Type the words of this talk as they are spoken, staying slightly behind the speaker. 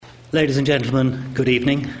Ladies and gentlemen, good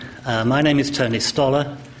evening. My name is Tony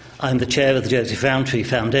Stoller. I'm the chair of the Joseph Rowntree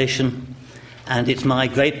Foundation, and it's my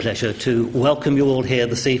great pleasure to welcome you all here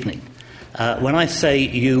this evening. When I say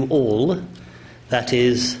you all, that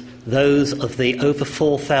is those of the over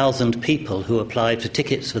 4,000 people who applied for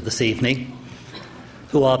tickets for this evening,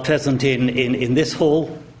 who are present in this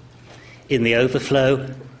hall, in the overflow,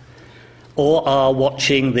 or are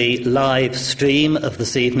watching the live stream of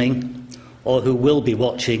this evening, or who will be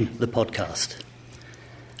watching the podcast.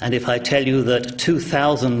 And if I tell you that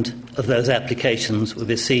 2,000 of those applications were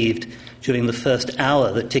received during the first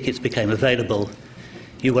hour that tickets became available,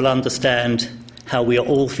 you will understand how we are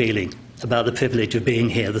all feeling about the privilege of being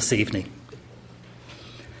here this evening.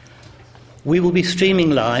 We will be streaming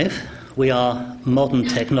live. We are modern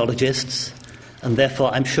technologists, and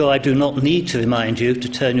therefore I'm sure I do not need to remind you to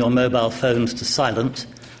turn your mobile phones to silent,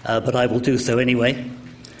 but I will do so anyway.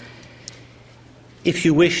 If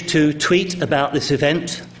you wish to tweet about this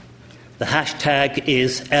event, the hashtag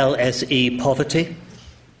is LSEPoverty.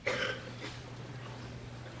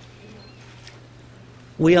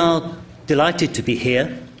 We are delighted to be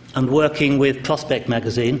here and working with Prospect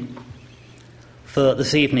magazine for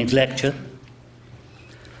this evening's lecture.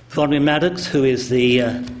 Bronwyn Maddox, who is the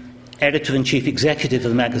editor and chief executive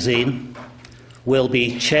of the magazine, will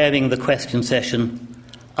be chairing the question session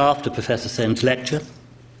after Professor Sen's lecture.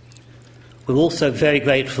 We're also very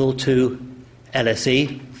grateful to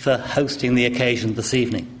LSE for hosting the occasion this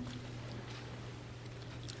evening.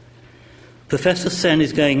 Professor Sen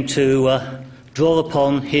is going to draw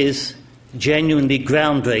upon his genuinely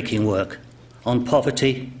groundbreaking work on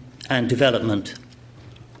poverty and development,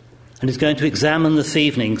 and is going to examine this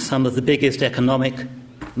evening some of the biggest economic,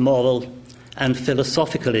 moral, and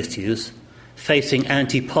philosophical issues facing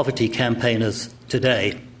anti-poverty campaigners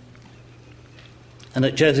today. And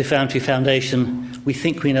at Joseph Rowntree Foundation, we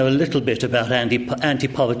think we know a little bit about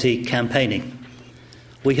anti-poverty campaigning.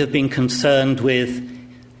 We have been concerned with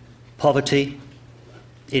poverty,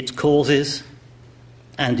 its causes,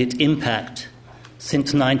 and its impact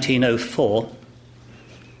since 1904.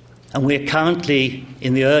 And we're currently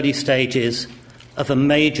in the early stages of a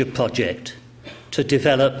major project to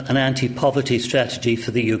develop an anti-poverty strategy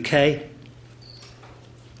for the UK,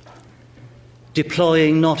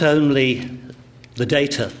 deploying not only the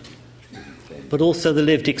data, but also the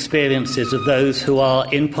lived experiences of those who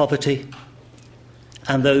are in poverty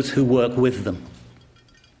and those who work with them.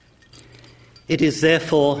 It is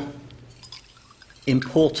therefore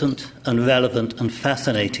important and relevant and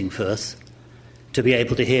fascinating for us to be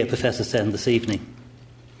able to hear Professor Sen this evening.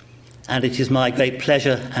 And it is my great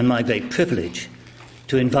pleasure and my great privilege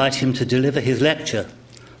to invite him to deliver his lecture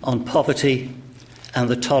on poverty and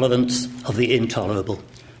the tolerance of the intolerable.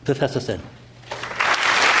 Professor Sen.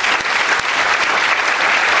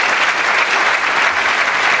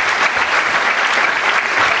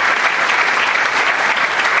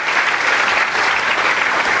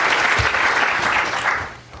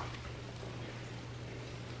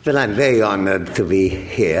 Well, I'm very honored to be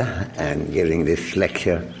here and giving this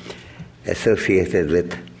lecture associated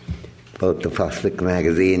with both the Prospect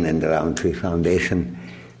magazine and the Rowntree Foundation,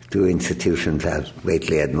 two institutions I've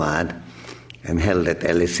greatly admired, and held at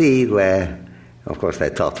LSE, where, of course, I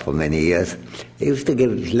taught for many years. I used to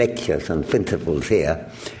give lectures on principles here.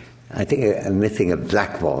 I think I'm missing a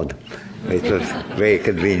blackboard, which was very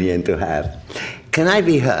convenient to have. Can I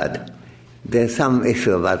be heard? There's some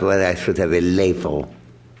issue about whether I should have a label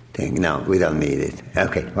thing. No, we don't need it.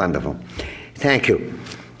 Okay, wonderful. Thank you.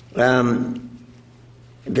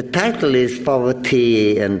 The title is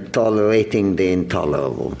Poverty and Tolerating the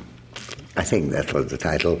Intolerable. I think that was the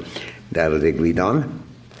title that was agreed on.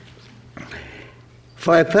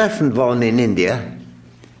 For a person born in India,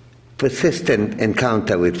 persistent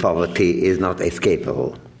encounter with poverty is not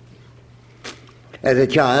escapable. As a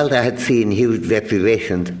child, I had seen huge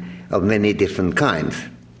deprivations of many different kinds.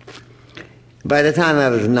 By the time I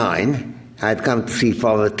was 9, I had come to see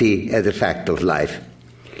poverty as a fact of life,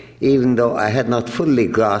 even though I had not fully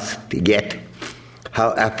grasped yet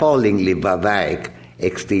how appallingly barbaric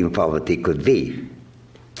extreme poverty could be.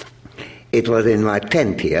 It was in my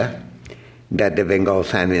 10th year that the Bengal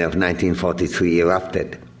famine of 1943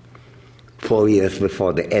 erupted, 4 years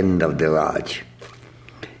before the end of the Raj.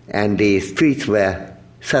 And the streets were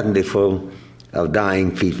suddenly full of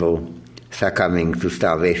dying people succumbing to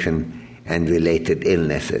starvation and related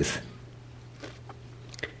illnesses.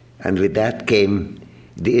 And with that came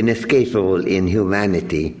the inescapable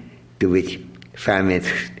inhumanity to which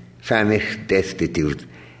famished, destitute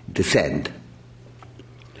descend.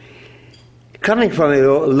 Coming from a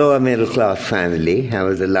lower middle class family, I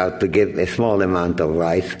was allowed to give a small amount of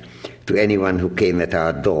rice to anyone who came at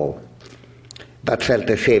our door, but felt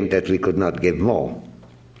ashamed that we could not give more.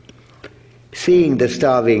 Seeing the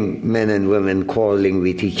starving men and women quarreling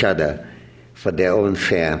with each other for their own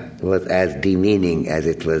share was as demeaning as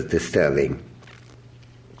it was disturbing.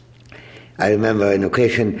 I remember an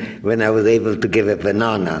occasion when I was able to give a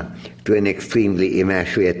banana to an extremely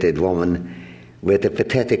emaciated woman with a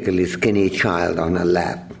pathetically skinny child on her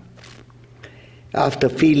lap. After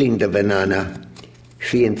peeling the banana,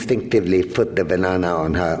 she instinctively put the banana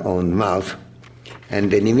on her own mouth and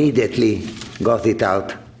then immediately got it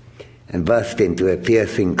out and burst into a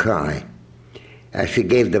piercing cry as she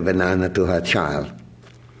gave the banana to her child.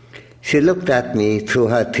 She looked at me through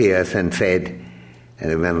her tears and said, I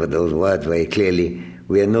remember those words very clearly,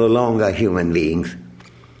 "We are no longer human beings.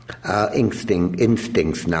 Our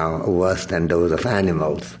instincts now are worse than those of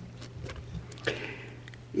animals."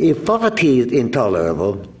 If poverty is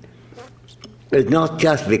intolerable, it's not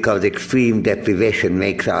just because extreme deprivation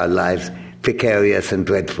makes our lives precarious and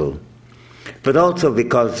dreadful, but also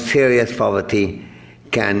because serious poverty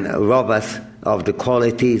can rob us of the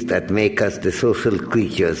qualities that make us the social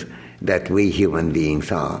creatures that we human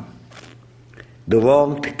beings are. The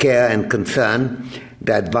warmth, care, and concern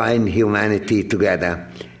that bind humanity together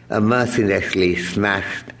are mercilessly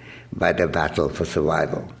smashed by the battle for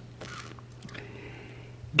survival.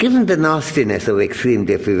 Given the nastiness of extreme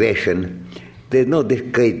deprivation, there is no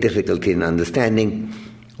great difficulty in understanding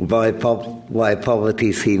why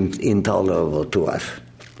poverty seems intolerable to us.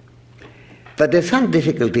 But there's some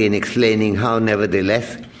difficulty in explaining how,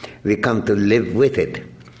 nevertheless, we come to live with it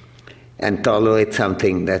and tolerate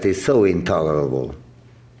something that is so intolerable.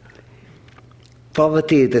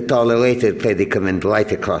 Poverty is a tolerated predicament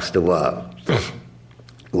right across the world.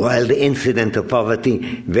 While the incidence of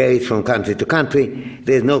poverty varies from country to country,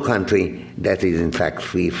 there is no country that is in fact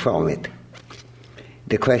free from it.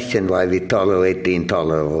 The question why we tolerate the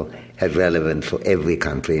intolerable has relevance for every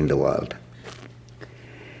country in the world.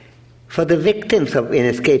 For the victims of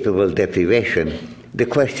inescapable deprivation, the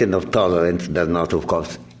question of tolerance does not, of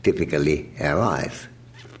course, typically arise.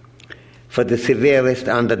 For the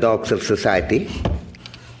underdogs of society,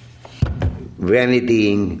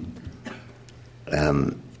 remedying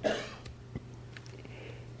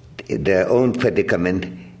their own predicament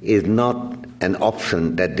is not an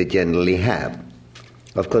option that they generally have.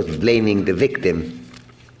 Of course, blaming the victim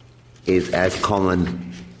is as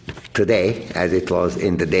common today as it was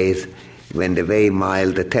in the days when the very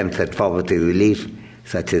mild attempts at poverty relief,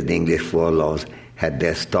 such as the English Poor Laws, had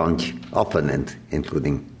their staunch opponents,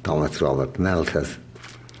 including Thomas Robert Malthus.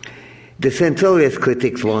 The censorious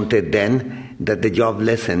critics wanted then that the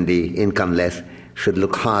jobless and the incomeless should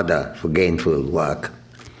look harder for gainful work,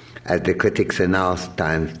 as the critics in our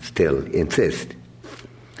time still insist.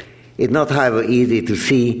 It's not, however, easy to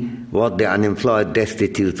see what the unemployed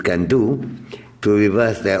destitutes can do to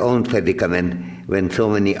reverse their own predicament when so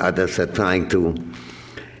many others are trying to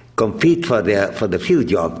compete for the few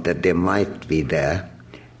jobs that there might be there,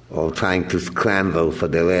 or trying to scramble for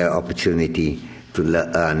the rare opportunity to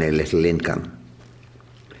earn a little income.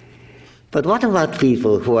 But what about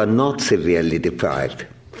people who are not severely deprived?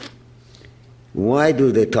 Why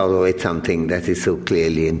do they tolerate something that is so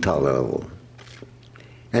clearly intolerable?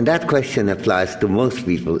 And that question applies to most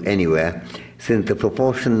people anywhere, since the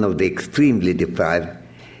proportion of the extremely deprived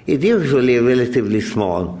is usually relatively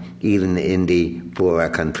small, even in the poorer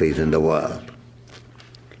countries in the world.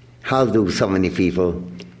 How do so many people,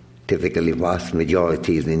 typically vast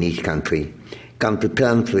majorities in each country, come to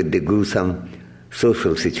terms with the gruesome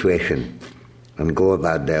social situation and go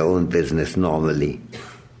about their own business normally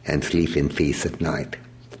and sleep in peace at night?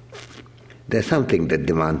 There's something that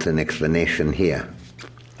demands an explanation here.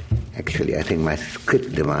 Actually, I think my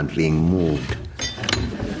script demands being moved.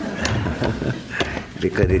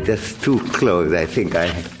 Because it's just too close. I think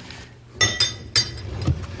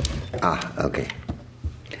okay.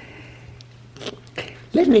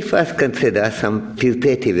 Let me first consider some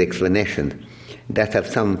putative explanations that have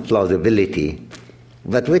some plausibility,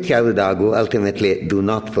 but which I would argue ultimately do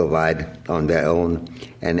not provide on their own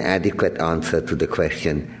an adequate answer to the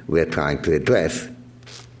question we're trying to address.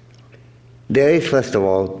 There is, first of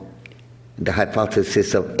all, the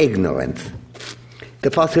hypothesis of ignorance, the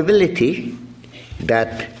possibility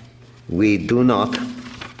that we do not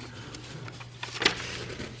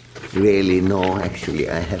really know. Actually,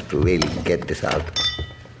 I have to really get this out.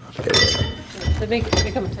 So we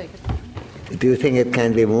come and take it. Do you think it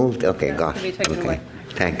can be moved? Okay, yeah, gosh. Can be taken away.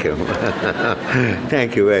 Thank you.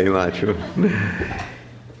 Thank you very much.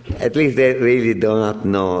 At least they really do not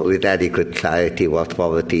know with adequate clarity what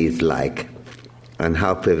poverty is like and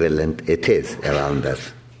how prevalent it is around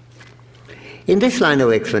us. In this line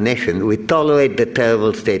of explanation, we tolerate the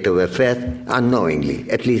terrible state of affairs unknowingly,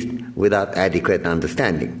 at least without adequate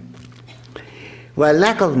understanding. While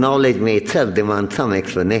lack of knowledge may itself demand some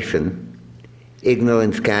explanation,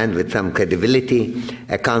 ignorance can, with some credibility,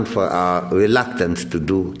 account for our reluctance to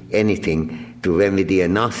do anything to remedy a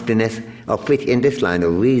nastiness of which, in this line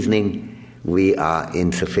of reasoning, we are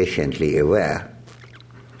insufficiently aware.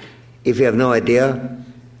 If we have no idea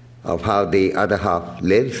of how the other half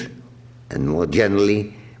lives, and more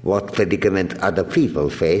generally, what predicament other people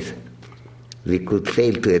face, we could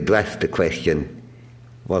fail to address the question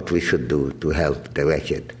what we should do to help the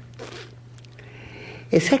wretched.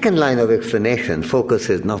 A second line of explanation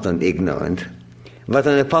focuses not on ignorance, but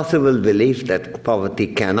on a possible belief that poverty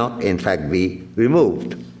cannot, in fact, be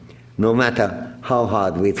removed, no matter how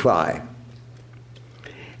hard we try.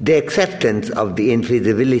 The acceptance of the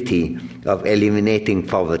infeasibility of eliminating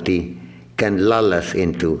poverty can lull us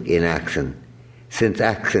into inaction, since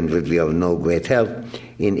action will be of no great help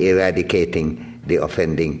in eradicating the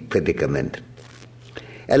offending predicament.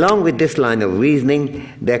 Along with this line of reasoning,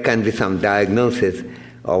 there can be some diagnosis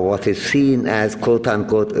of what is seen as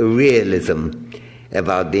quote-unquote realism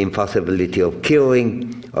about the impossibility of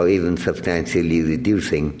curing or even substantially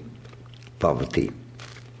reducing poverty.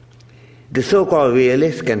 The so-called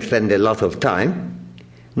realist can spend a lot of time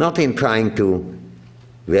not in trying to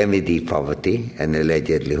remedy poverty, an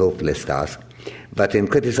allegedly hopeless task, but in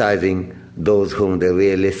criticizing those whom the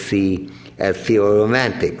realists see as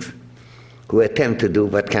theoromantics, who attempt to do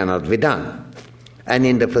what cannot be done. And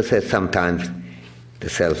in the process, sometimes the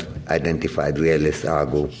self-identified realists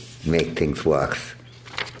argue, make things worse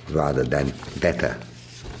rather than better.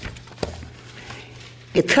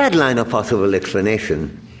 A third line of possible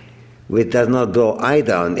explanation, which does not draw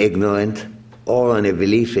either on ignorance or on a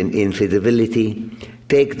belief in infeasibility,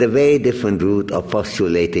 takes the very different route of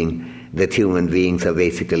postulating that human beings are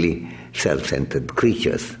basically self-centered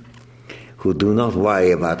creatures who do not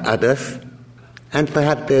worry about others, and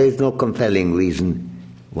perhaps there is no compelling reason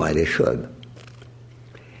why they should.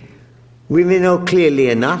 We may know clearly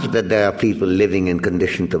enough that there are people living in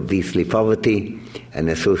conditions of beastly poverty and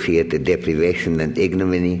associated deprivation and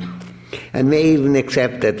ignominy, and may even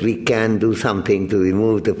accept that we can do something to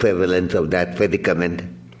remove the prevalence of that predicament,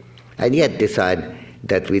 and yet decide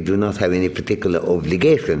that we do not have any particular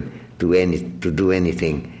obligation to do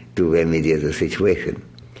anything to remedy the situation,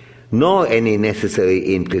 nor any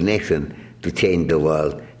necessary inclination to change the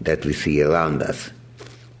world that we see around us.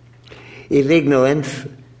 If ignorance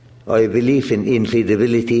or a belief in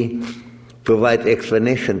infeasibility provides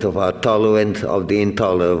explanations of our tolerance of the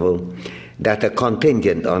intolerable that are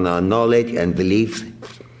contingent on our knowledge and beliefs,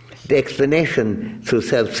 the explanation through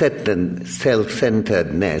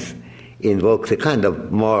self-centeredness invokes a kind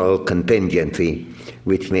of moral contingency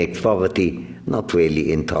which makes poverty not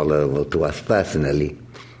really intolerable to us personally,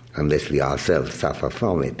 unless we ourselves suffer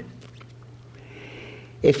from it.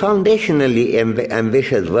 A foundationally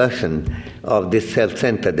ambitious version of this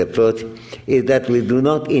self-centered approach is that we do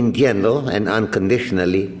not in general and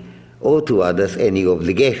unconditionally owe to others any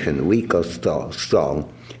obligation, weak or strong,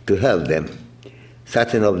 to help them.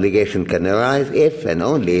 Such an obligation can arise if and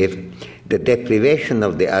only if the deprivation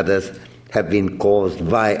of the others have been caused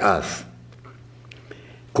by us.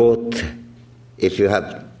 Quote, if you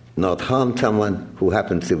have not harmed someone who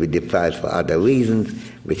happens to be deprived for other reasons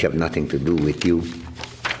which have nothing to do with you,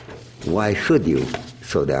 why should you,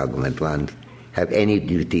 so the argument runs, have any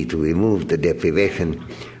duty to remove the deprivation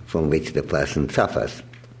from which the person suffers?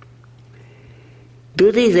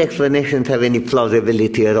 Do these explanations have any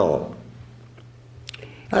plausibility at all?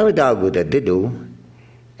 I would argue that they do,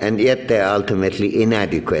 and yet they are ultimately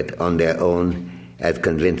inadequate on their own as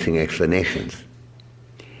convincing explanations.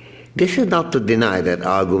 This is not to deny that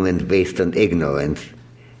arguments based on ignorance,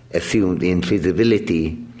 assumed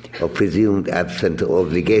infeasibility, or presumed absence of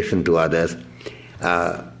obligation to others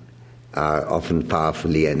are often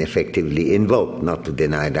powerfully and effectively invoked, not to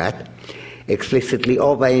deny that, explicitly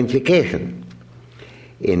or by implication,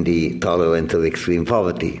 in the tolerance of extreme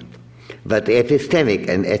poverty. But the epistemic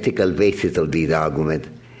and ethical basis of these arguments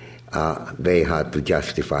are very hard to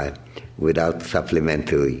justify without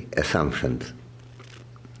supplementary assumptions.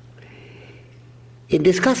 In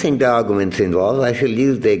discussing the arguments involved, I shall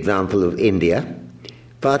use the example of India,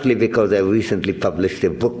 partly because I recently published a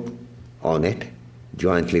book on it,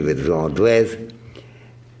 jointly with Jean Dreze.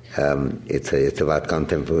 It's about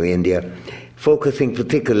contemporary India, focusing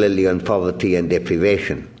particularly on poverty and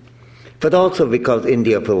deprivation, but also because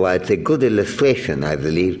India provides a good illustration, I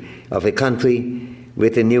believe, of a country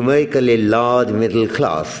with a numerically large middle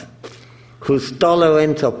class whose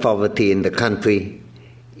tolerance of poverty in the country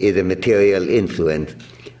is a material influence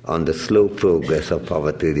on the slow progress of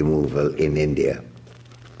poverty removal in India.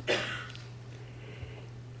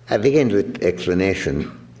 I begin with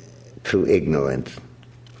explanation through ignorance.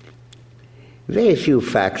 Very few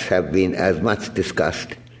facts have been as much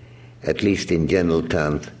discussed, at least in general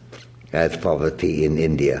terms, as poverty in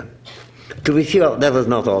India. To be sure, that was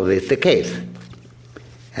not always the case.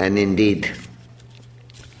 And indeed,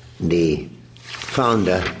 the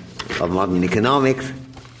founder of modern economics,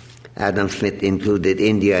 Adam Smith, included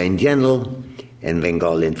India in general and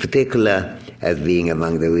Bengal in particular as being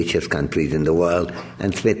among the richest countries in the world.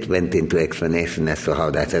 And Smith went into explanation as to how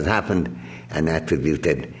that has happened and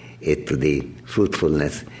attributed it to the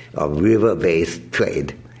fruitfulness of river-based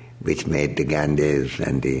trade, which made the Ganges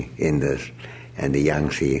and the Indus and the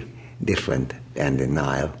Yangtze different, and the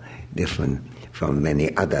Nile different from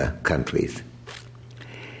many other countries.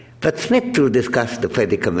 But Smith too discussed the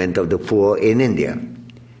predicament of the poor in India,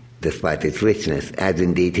 despite its richness, as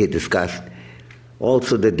indeed he discussed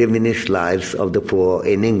also the diminished lives of the poor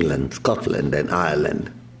in England, Scotland, and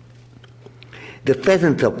Ireland. The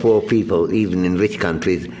presence of poor people, even in rich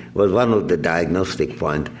countries, was one of the diagnostic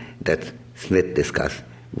points that Smith discussed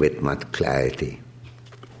with much clarity.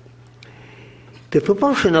 The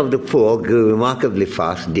proportion of the poor grew remarkably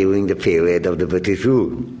fast during the period of the British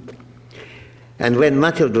rule. And when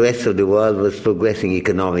much of the rest of the world was progressing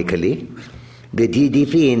economically, the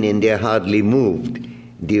GDP in India hardly moved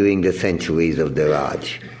during the centuries of the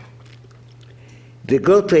Raj. The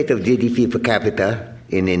growth rate of GDP per capita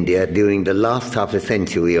in India during the last half a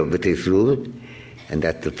century of British rule, and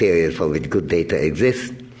that's the period for which good data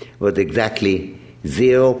exists, was exactly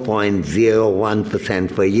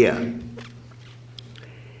 0.01% per year.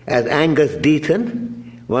 As Angus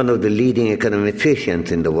Deaton, one of the leading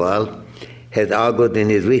econometricians in the world, has argued in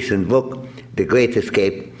his recent book, The Great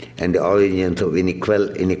Escape and the Origins of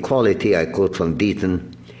Inequality, I quote from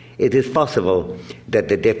Deaton, it is possible that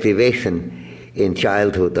the deprivation in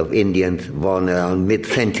childhood of Indians born around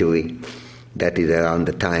mid-century, that is around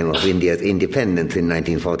the time of India's independence in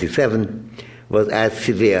 1947, was as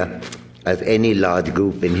severe as any large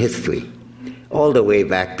group in history, all the way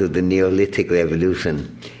back to the Neolithic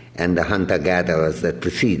Revolution and the hunter-gatherers that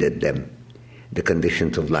preceded them. The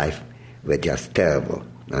conditions of life were just terrible,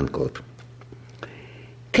 unquote.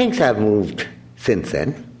 Things have moved since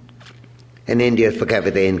then, and India's per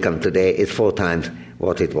capita income today is 4 times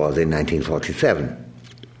what it was in 1947.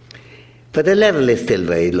 But the level is still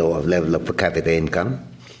very low of level of per capita income,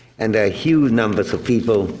 and there are huge numbers of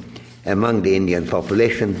people among the Indian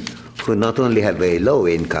population who not only have very low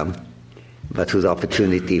income, but whose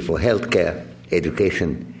opportunity for healthcare,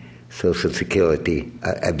 education, social security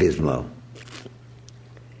are abysmal.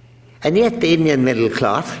 And yet the Indian middle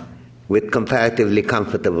class, with comparatively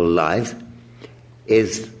comfortable lives,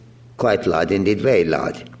 is quite large, indeed very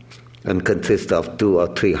large, and consists of 200 or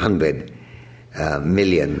 300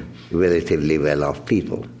 million relatively well-off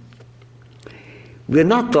people. We're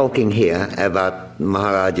not talking here about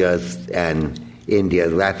Maharajas and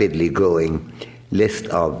India's rapidly growing list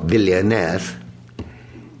of billionaires,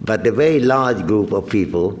 but the very large group of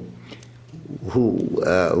people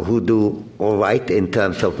who do all right in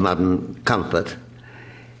terms of modern comfort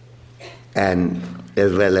and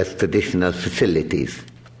as well as traditional facilities.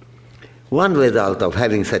 One result of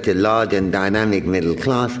having such a large and dynamic middle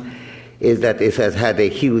class is that it has had a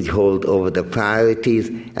huge hold over the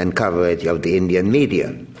priorities and coverage of the Indian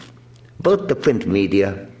media, both the print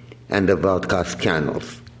media and the broadcast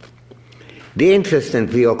channels. The interest and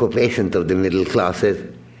preoccupations of the middle classes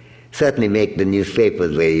certainly make the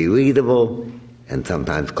newspapers very readable and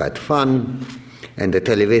sometimes quite fun, and the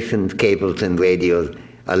television, cables and radios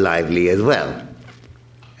are lively as well.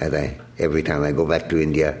 Every time I go back to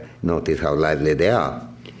India, notice how lively they are.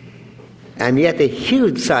 And yet a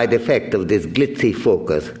huge side effect of this glitzy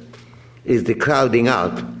focus is the crowding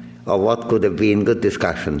out of what could have been good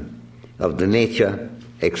discussion of the nature,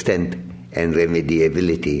 extent, and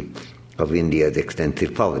remediability of India's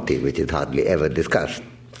extensive poverty, which is hardly ever discussed.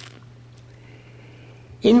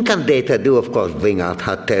 Income data do, of course, bring out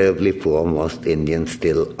how terribly poor most Indians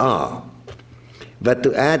still are. But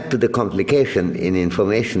to add to the complication in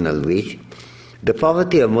informational reach, the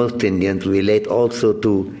poverty of most Indians relate also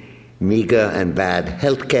to meager and bad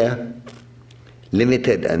health care,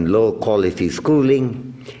 limited and low-quality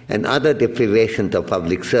schooling, and other deprivations of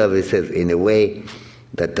public services in a way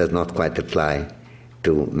that does not quite apply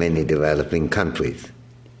to many developing countries,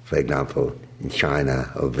 for example, in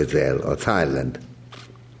China or Brazil or Thailand.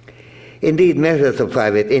 Indeed, measures of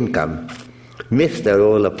private income miss the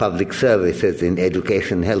role of public services in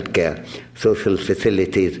education, healthcare, social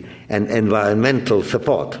facilities, and environmental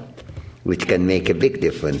support, which can make a big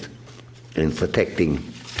difference in protecting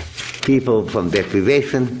people from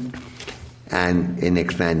deprivation and in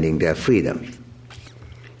expanding their freedoms.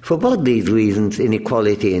 For both these reasons,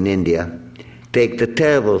 inequality in India takes the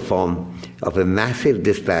terrible form of a massive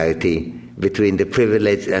disparity between the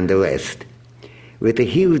privileged and the rest, with a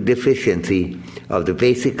huge deficiency of the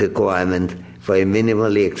basic requirements for a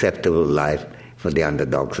minimally acceptable life for the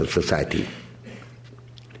underdogs of society.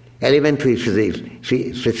 Elementary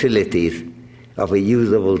facilities of a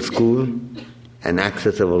usable school, an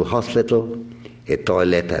accessible hospital, a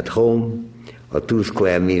toilet at home, or 2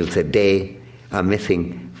 square meals a day are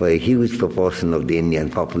missing for a huge proportion of the Indian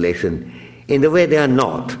population in the way they are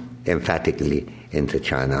not, emphatically, in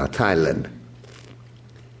China or Thailand.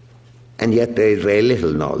 And yet there is very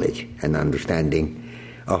little knowledge and understanding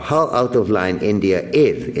of how out of line India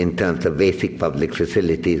is in terms of basic public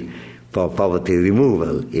facilities for poverty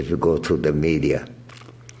removal if you go through the media.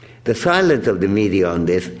 The silence of the media on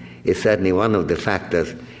this is certainly one of the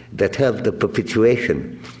factors that help the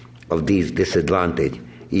perpetuation of these disadvantages,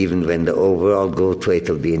 even when the overall growth rate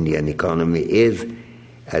of the Indian economy is,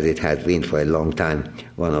 as it has been for a long time,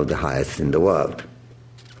 one of the highest in the world.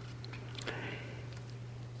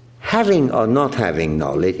 Having or not having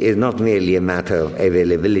knowledge is not merely a matter of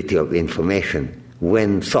availability of information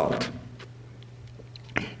when sought.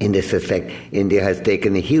 In this respect, India has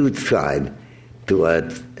taken a huge stride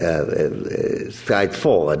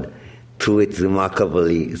forward through its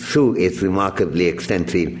remarkably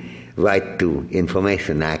extensive Right to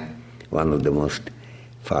Information Act, one of the most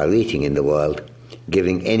far-reaching in the world,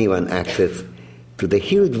 giving anyone access to the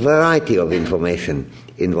huge variety of information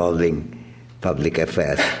involving public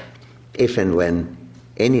affairs, if and when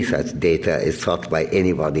any such data is sought by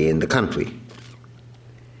anybody in the country.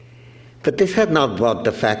 But this has not brought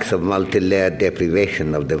the facts of multi-layered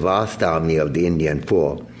deprivation of the vast army of the Indian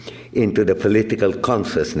poor into the political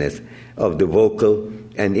consciousness of the vocal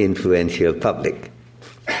and influential public.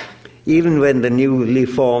 Even when the newly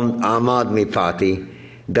formed Aam Aadmi Party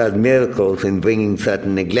does miracles in bringing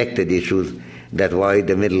certain neglected issues that worry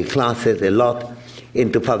the middle classes a lot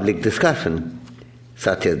into public discussion,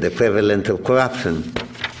 such as the prevalence of corruption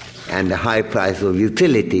and the high price of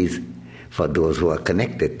utilities for those who are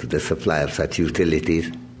connected to the supply of such utilities,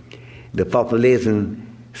 the population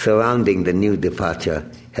surrounding the new departure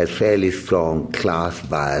has fairly strong class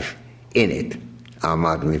bias in it. Aam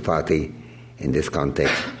Aadmi Party, in this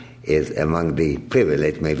context, is among the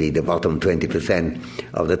privileged, maybe the bottom 20%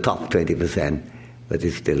 of the top 20%, but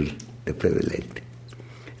is still the privileged.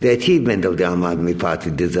 The achievement of the Aam Aadmi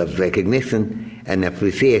Party deserves recognition and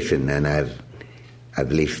appreciation, and I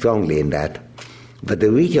believe strongly in that. But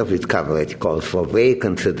the reach of its coverage calls for very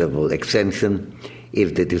considerable extension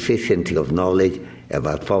if the deficiency of knowledge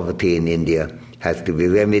about poverty in India has to be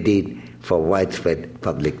remedied for widespread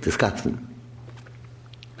public discussion.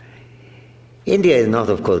 India is not,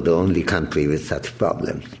 of course, the only country with such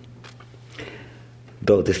problems,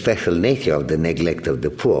 though the special nature of the neglect of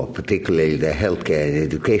the poor, particularly their healthcare and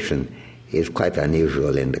education, is quite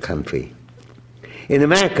unusual in the country. In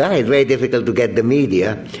America, it's very difficult to get the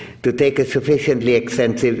media to take a sufficiently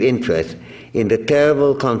extensive interest in the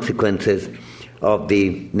terrible consequences of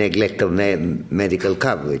the neglect of medical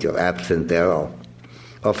coverage or absence thereof,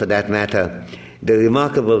 or for that matter, the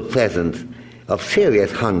remarkable presence of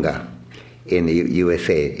serious hunger in the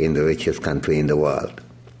USA, in the richest country in the world.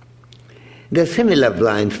 There are similar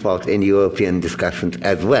blind spots in European discussions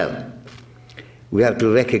as well. We have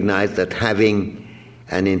to recognize that having,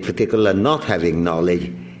 and in particular not having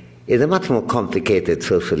knowledge, is a much more complicated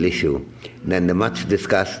social issue than the much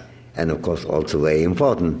discussed, and of course also very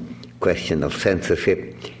important, question of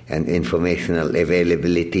censorship and informational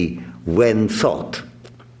availability when sought.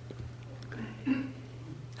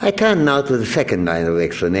 I turn now to the second line of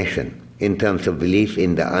explanation, in terms of belief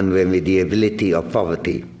in the unremediability of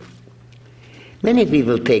poverty. Many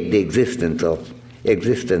people take the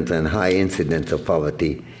existence and high incidence of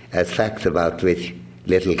poverty as facts about which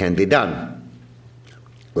little can be done,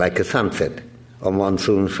 like a sunset or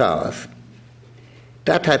monsoon showers.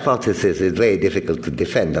 That hypothesis is very difficult to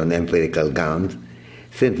defend on empirical grounds,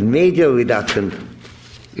 since major reductions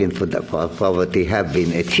in poverty have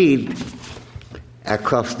been achieved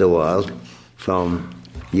across the world, from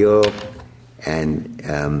Europe and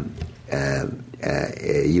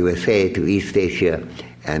USA to East Asia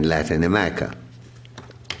and Latin America,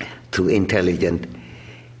 through intelligent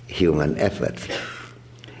human efforts.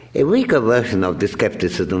 A weaker version of this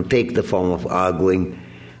skepticism takes the form of arguing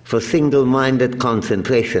for single-minded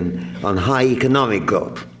concentration on high economic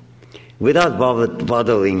growth, without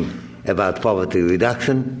bothering about poverty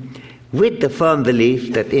reduction, with the firm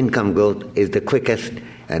belief that income growth is the quickest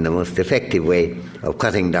and the most effective way of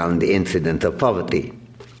cutting down the incidence of poverty.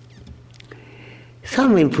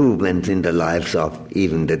 Some improvements in the lives of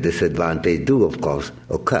even the disadvantaged do, of course,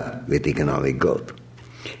 occur with economic growth,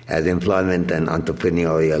 as employment and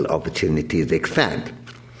entrepreneurial opportunities expand,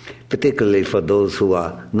 particularly for those who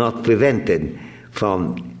are not prevented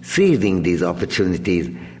from seizing these opportunities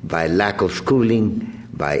by lack of schooling,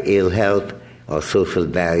 by ill health, or social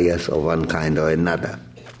barriers of one kind or another.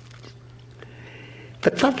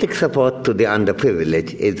 But public support to the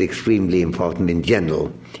underprivileged is extremely important in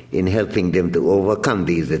general in helping them to overcome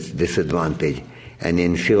these disadvantages and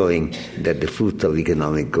ensuring that the fruits of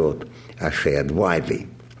economic growth are shared widely.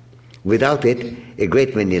 Without it, a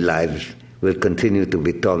great many lives will continue to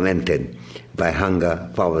be tormented by hunger,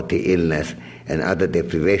 poverty, illness, and other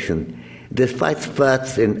deprivation, despite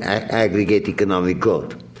spurts in aggregate economic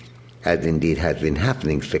growth, as indeed has been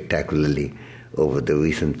happening spectacularly over the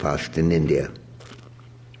recent past in India.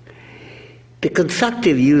 The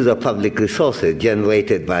constructive use of public resources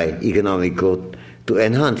generated by economic growth to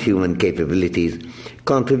enhance human capabilities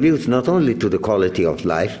contributes not only to the quality of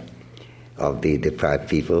life of the deprived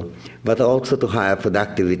people, but also to higher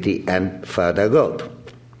productivity and further growth.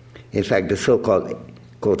 In fact, the so-called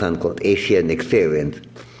quote-unquote Asian experience,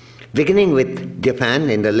 beginning with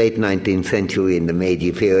Japan in the late 19th century in the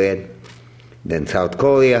Meiji period, then South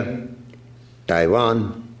Korea,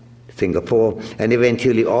 Taiwan, Singapore, and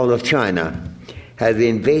eventually all of China, has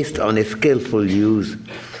been based on a skillful use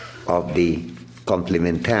of the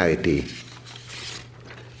complementarity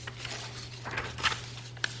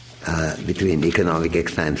between economic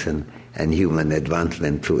expansion and human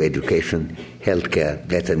advancement through education, healthcare,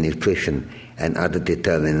 better nutrition, and other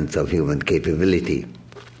determinants of human capability.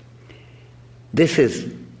 This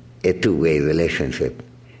is a two-way relationship,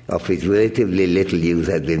 of which relatively little use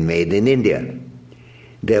has been made in India,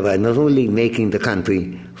 thereby not only making the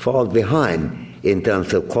country fall behind in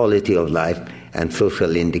terms of quality of life and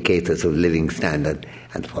social indicators of living standard,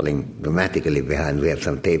 and falling dramatically behind. We have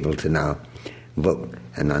some tables in our book,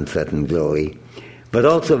 An Uncertain Glory, but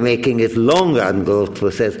also making its long-run growth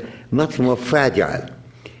process much more fragile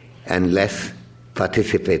and less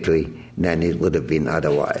participatory than it would have been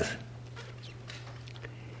otherwise.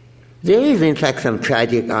 There is, in fact, some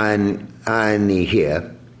tragic irony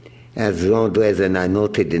here, as Jean Dreze and I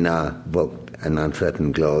noted in our book, An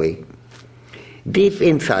Uncertain Glory. Deep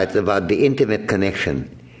insights about the intimate connection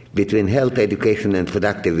between health, education, and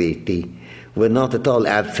productivity were not at all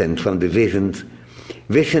absent from the visions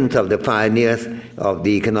of the pioneers of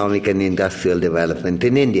the economic and industrial development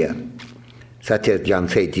in India, such as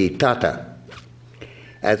Jamsetji Tata.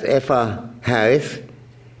 As F.R. Harris,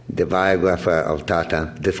 the biographer of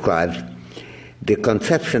Tata, describes, the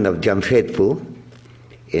conception of Jamshedpur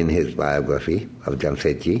in his biography of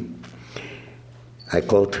Jamsetji, I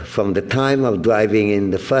quote, "From the time of driving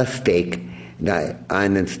in the first stake, the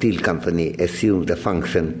Iron and Steel Company assumed the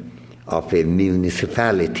function of a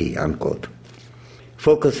municipality," unquote,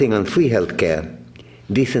 focusing on free health care,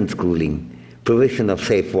 decent schooling, provision of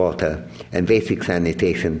safe water, and basic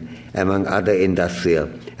sanitation, among other industrial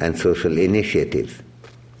and social initiatives.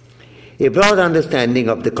 A broad understanding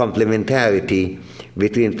of the complementarity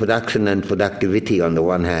between production and productivity on the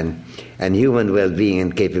one hand, and human well-being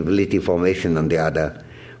and capability formation on the other,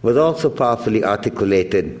 was also powerfully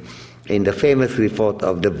articulated in the famous report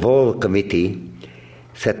of the Boer Committee,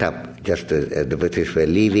 set up just as the British were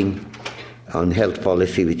leaving, on health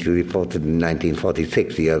policy, which we reported in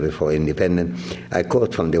 1946, the year before independence. I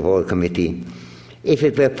quote from the Boer Committee, "If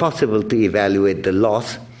it were possible to evaluate the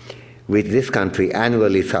loss which this country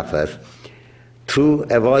annually suffers through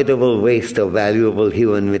avoidable waste of valuable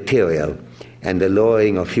human material and the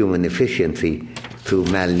lowering of human efficiency through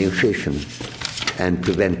malnutrition and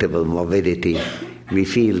preventable morbidity, we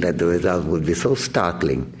feel that the result would be so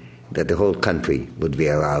startling that the whole country would be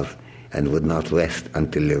aroused and would not rest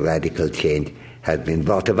until a radical change had been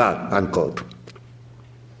brought about," unquote.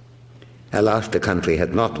 Alas, the country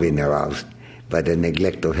had not been aroused by the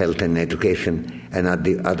neglect of health and education and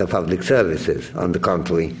other public services. On the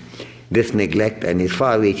contrary, this neglect and its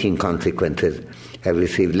far-reaching consequences have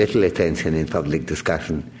received little attention in public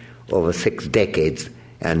discussion over 6 decades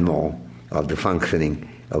and more of the functioning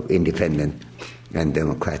of independent and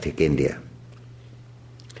democratic India.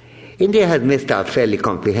 India has missed out fairly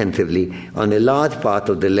comprehensively on a large part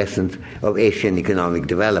of the lessons of Asian economic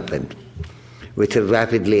development, which has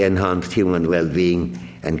rapidly enhanced human well-being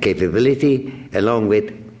and capability, along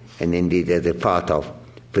with, and indeed as a part of,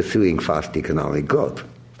 pursuing fast economic growth.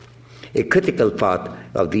 A critical part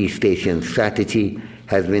of the East Asian strategy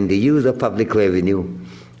has been the use of public revenue,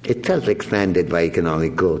 itself expanded by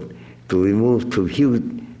economic growth, to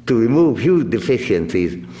remove huge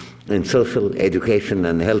deficiencies in social, education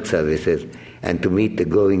and health services, and to meet the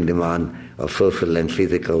growing demand of social and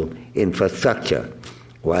physical infrastructure,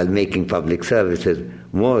 while making public services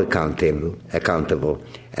more accountable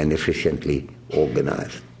and efficiently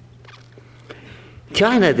organized.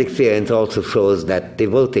 China's experience also shows that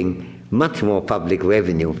devoting much more public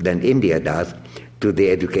revenue than India does to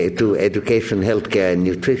education, healthcare, and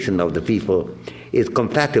nutrition of the people is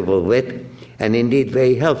compatible with, and indeed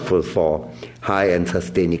very helpful for, high and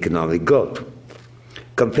sustained economic growth.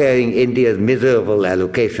 Comparing India's miserable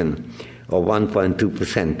allocation of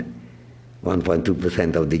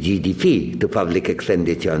 1.2% of the GDP to public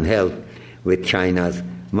expenditure on health with China's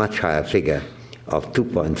much higher figure of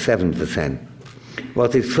 2.7%.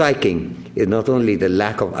 What is striking is not only the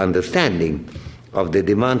lack of understanding of the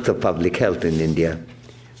demands of public health in India,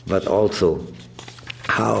 but also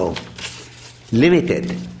how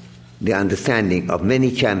limited the understanding of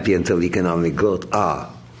many champions of economic growth are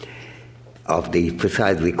of the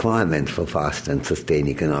precise requirements for fast and sustained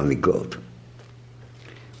economic growth.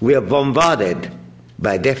 We are bombarded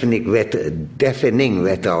by deafening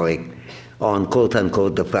rhetoric on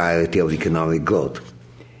quote-unquote the priority of economic growth,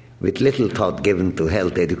 with little thought given to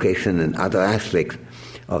health, education and other aspects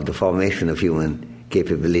of the formation of human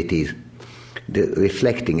capabilities,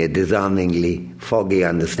 reflecting a disarmingly foggy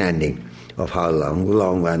understanding of how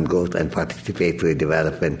long-run growth and participatory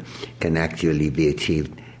development can actually be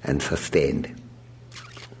achieved and sustained.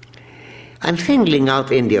 I'm singling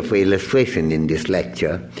out India for illustration in this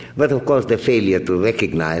lecture, but of course the failure to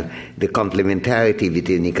recognize the complementarity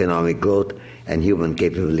between economic growth and human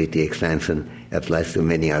capability expansion applies to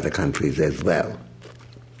many other countries as well.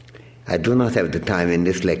 I do not have the time in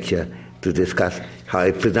this lecture to discuss how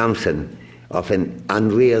a presumption of an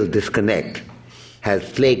unreal disconnect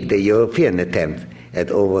has plagued the European attempt at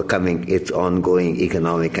overcoming its ongoing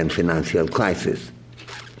economic and financial crisis.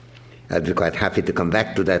 I'd be quite happy to come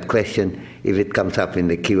back to that question if it comes up in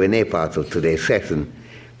the Q&A part of today's session,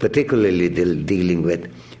 particularly dealing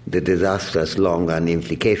with the disastrous long-run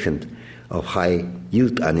implications of high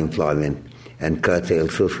youth unemployment and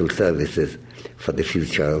curtailed social services for the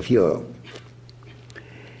future of Europe.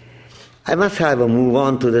 I must, however, move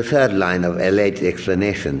on to the third line of alleged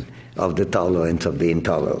explanation of the tolerance of the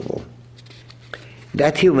intolerable.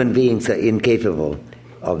 That human beings are incapable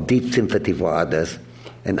of deep sympathy for others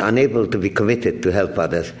and unable to be committed to help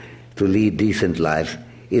others to lead decent lives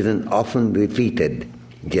is an often repeated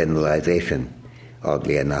generalization,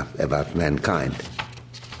 oddly enough, about mankind.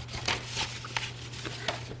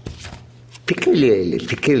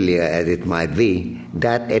 Peculiar as it might be,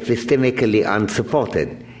 that epistemically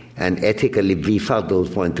unsupported and ethically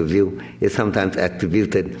befuddled point of view is sometimes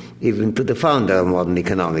attributed even to the founder of modern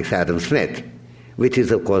economics, Adam Smith, which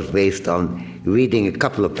is of course based on reading a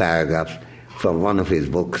couple of paragraphs from one of his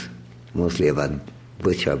books, mostly about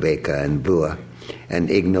butcher, baker and brewer,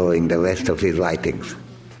 and ignoring the rest of his writings.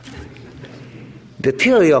 The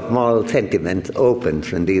theory of moral sentiments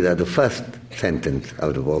opens, and these are the first sentence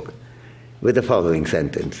of the book, with the following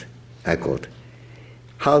sentence, I quote,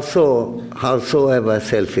 Howsoever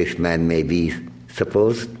selfish man may be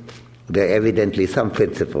supposed, there are evidently some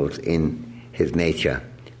principles in his nature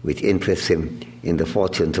which interest him in the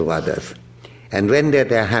fortunes of others, and render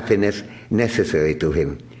their happiness necessary to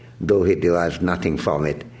him, though he derives nothing from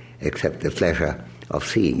it except the pleasure of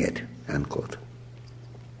seeing it, unquote.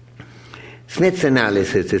 Smith's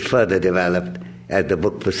analysis is further developed as the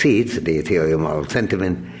book proceeds, the theory of moral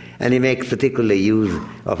sentiment, and he makes particular use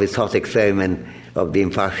of his thought experiment of the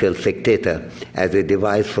impartial spectator as a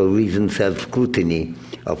device for reasoned self-scrutiny,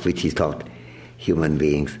 of which he thought human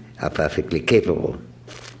beings are perfectly capable.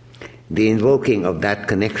 The invoking of that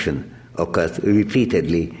connection occurs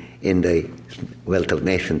repeatedly in the Wealth of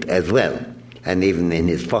Nations as well, and even in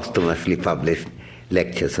his posthumously published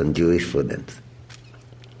lectures on jurisprudence.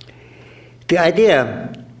 The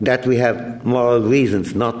idea that we have moral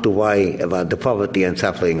reasons not to worry about the poverty and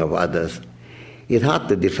suffering of others is hard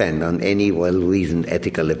to defend on any well-reasoned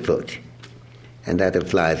ethical approach, and that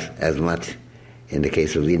applies as much in the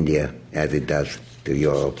case of India as it does to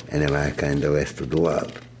Europe and America and the rest of the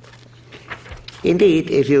world. Indeed,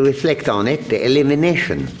 if you reflect on it, the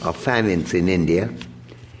elimination of famines in India,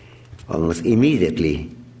 almost immediately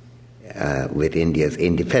with India's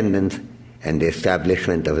independence and the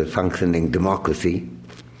establishment of a functioning democracy,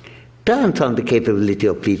 turns on the capability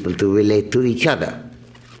of people to relate to each other.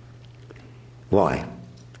 Why?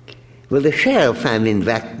 Well, the share of famine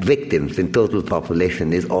victims in total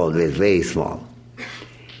population is always very small.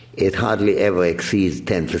 It hardly ever exceeds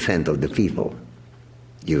 10% of the people,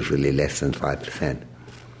 usually less than 5%.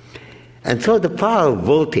 And so the power of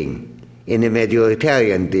voting in a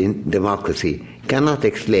majoritarian democracy cannot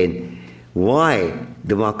explain why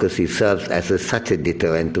democracy serves as such a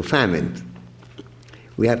deterrent to famine.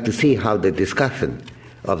 We have to see how the discussion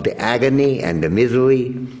of the agony and the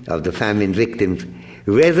misery of the famine victims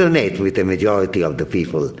resonate with the majority of the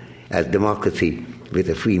people, as democracy with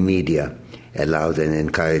a free media allows and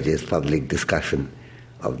encourages public discussion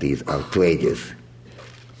of these outrages.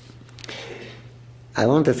 I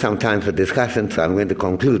wanted some time for discussion, so I'm going to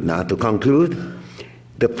conclude now. To conclude,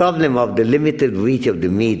 the problem of the limited reach of the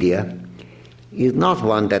media is not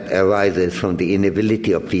one that arises from the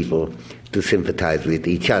inability of people to sympathize with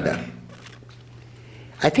each other.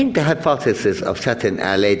 I think the hypothesis of such an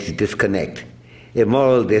alleged disconnect, a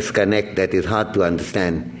moral disconnect that is hard to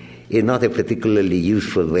understand, is not a particularly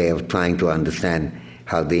useful way of trying to understand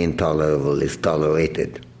how the intolerable is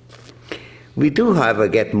tolerated. We do, however,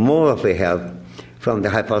 get more of a help from the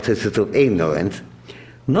hypothesis of ignorance,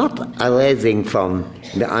 not arising from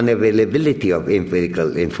the unavailability of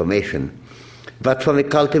empirical information, but from a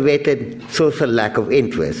cultivated social lack of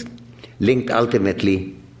interest, linked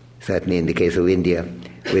ultimately, certainly in the case of India,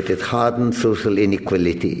 with its hardened social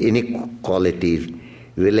inequalities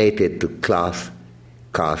related to class,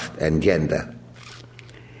 caste, and gender.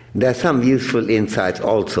 There are some useful insights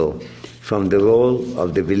also from the role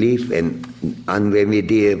of the belief in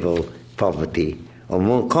unremediable poverty, or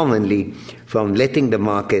more commonly, from letting the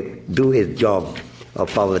market do its job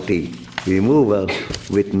of poverty removal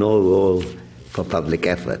with no role for public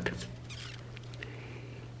effort.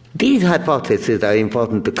 These hypotheses are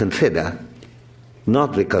important to consider,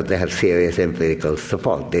 not because they have serious empirical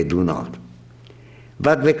support, they do not,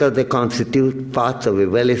 but because they constitute parts of a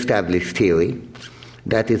well-established theory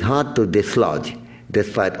that is hard to dislodge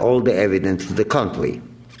despite all the evidence to the contrary.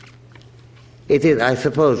 It is, I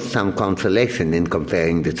suppose, some consolation in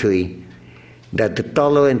comparing the three that the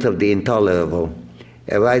tolerance of the intolerable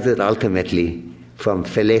arises ultimately from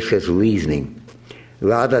fallacious reasoning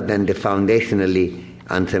rather than the foundationally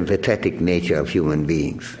unsympathetic nature of human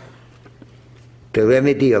beings. The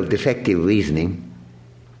remedy of defective reasoning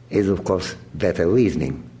is, of course, better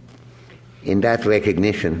reasoning. In that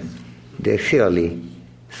recognition, there's surely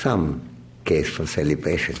some case for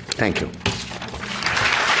celebration. Thank you.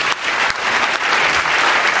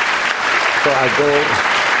 So I go,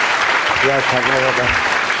 yes,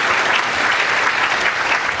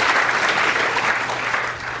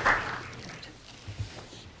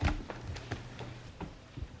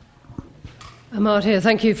 Amartya,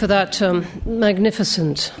 thank you for that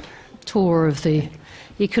magnificent tour of the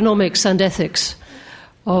economics and ethics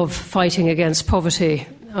of fighting against poverty,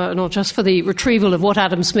 not just for the retrieval of what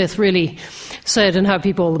Adam Smith really said and how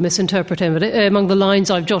people misinterpret him, but among the lines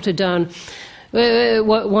I've jotted down,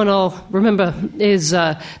 one I'll remember is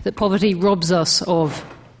that poverty robs us of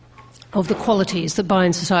the qualities that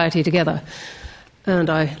bind society together. And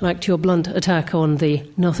I liked your blunt attack on the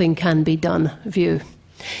nothing can be done view.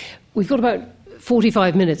 We've got about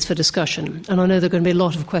 45 minutes for discussion, and I know there are going to be a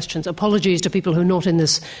lot of questions. Apologies to people who are not in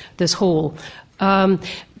this hall.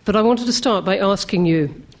 But I wanted to start by asking you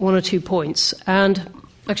one or 2 points, and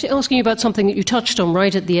actually asking you about something that you touched on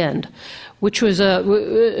right at the end, which was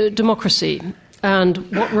democracy and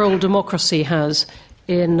what role democracy has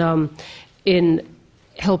in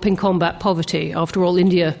helping combat poverty. After all,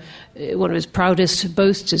 India, one of its proudest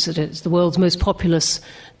boasts is that it's the world's most populous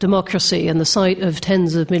democracy, and the sight of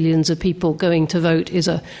tens of millions of people going to vote is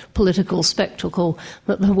a political spectacle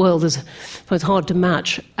that the world is hard to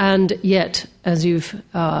match. And yet, as you've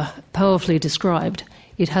powerfully described,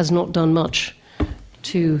 it has not done much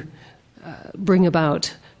to bring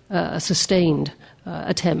about a sustained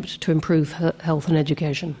attempt to improve health and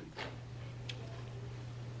education.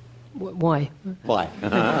 Why? Why?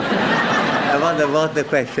 I wonder what the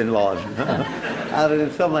question was. I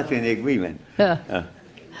was so much in agreement.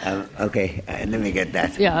 Okay, let me get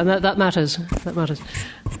that. Yeah, and that matters. That matters.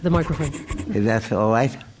 The microphone. Is that all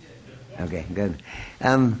right? Okay, good.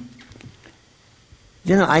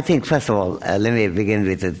 I think, first of all, let me begin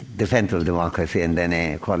with the defense of democracy and then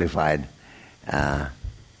a qualified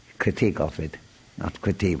critique of it. Not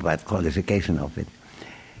critique, but qualification of it.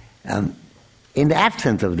 In the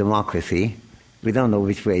absence of democracy, we don't know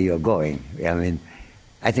which way you're going. I mean,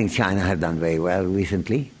 I think China has done very well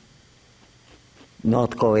recently.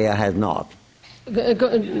 North Korea has not.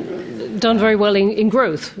 done very well in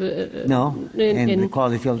growth. No, in the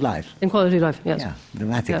quality of life. In quality of life, yes. Yeah,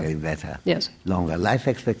 dramatically better. Yes. Longer life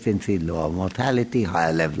expectancy, lower mortality,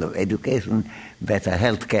 higher level of education, better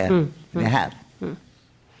health care. They have.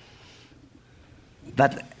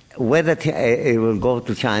 But whether it will go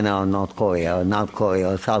to China or North Korea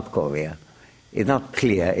or South Korea is not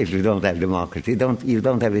clear if you don't have democracy. You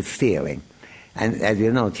don't have its steering. And as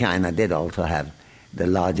you know, China did also have the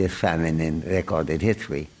largest famine in recorded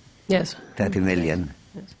history. Yes. 30 million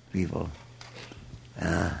people.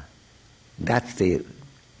 That's the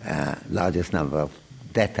largest number of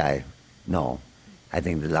death I know. I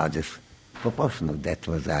think the largest proportion of death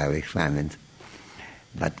was the Irish famine,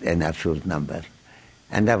 but in absolute numbers.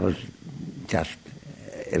 And that was just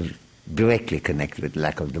directly connected with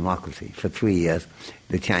lack of democracy. For 3 years,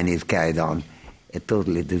 the Chinese carried on a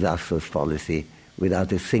totally disastrous policy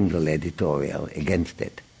without a single editorial against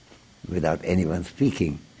it, without anyone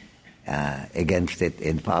speaking against it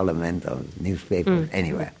in Parliament or newspapers,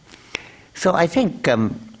 anywhere. So I think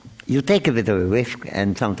you take a bit of a risk,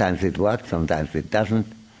 and sometimes it works, sometimes it doesn't.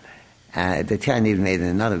 The Chinese made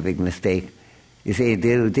another big mistake. You see,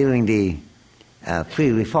 during the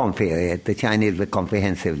pre-reform period, the Chinese were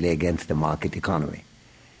comprehensively against the market economy.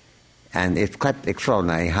 And it's quite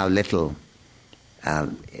extraordinary how little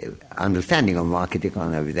understanding of market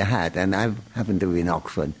economy they had. And I happened to be in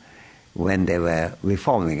Oxford when they were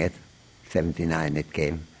reforming it. 1979 it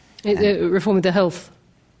came. Reforming the health?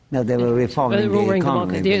 No, they were reforming the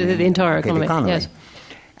economy. The entire economy, yes.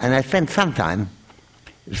 And I spent some time,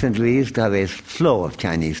 since we used to have a flow of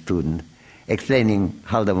Chinese students, explaining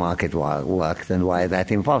how the market works and why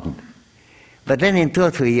that's important. But then in 2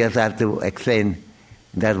 or 3 years I have to explain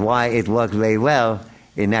that why it works very well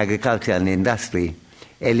in agriculture and industry,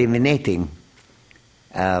 eliminating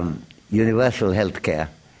universal health care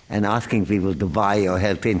and asking people to buy your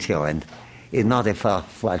health insurance is not a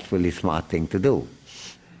frightfully smart thing to do.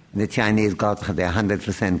 The Chinese got their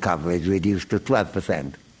 100% coverage reduced to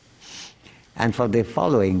 12%. And for the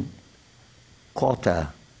following quarter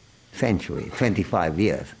century, 25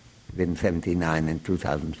 years, between 1979 and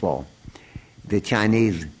 2004, the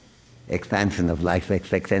Chinese expansion of life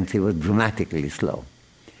expectancy was dramatically slow.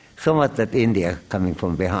 So much that India, coming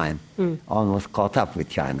from behind, almost caught up with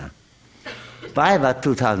China. By about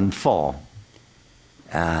 2004,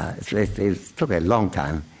 it took a long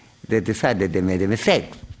time, they decided they made a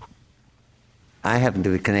mistake. I happen to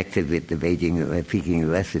be connected with the Peking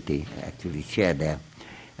University, actually chaired their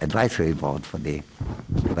advisory board for the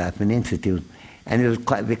Development Institute, and it was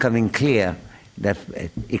quite becoming clear that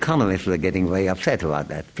economists were getting very upset about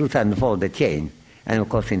that. 2004, they changed, and of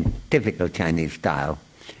course in typical Chinese style,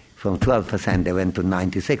 from 12% they went to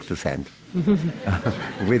 96%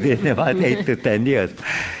 within about 8 to 10 years.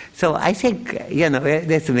 So I think,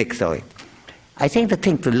 there's a mixed story. I think the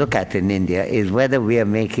thing to look at in India is whether we are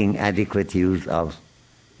making adequate use of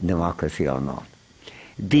democracy or not.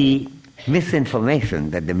 The misinformation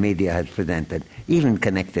that the media has presented, even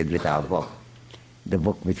connected with our book, the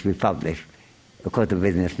book which we published, of course the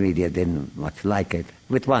business media didn't much like it,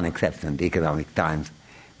 with one exception, the Economic Times,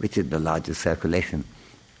 which is the largest circulation,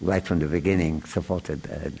 right from the beginning supported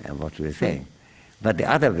what we were saying. But the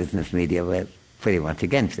other business media were pretty much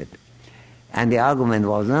against it. And the argument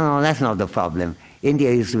was, no, that's not the problem.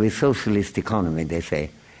 India used to be a socialist economy, they say.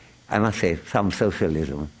 I must say, some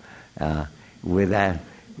socialism with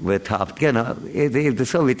half, if the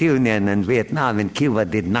Soviet Union and Vietnam and Cuba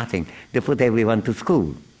did nothing, they put everyone to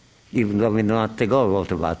school, even though Rabindranath Tagore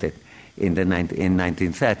wrote about it in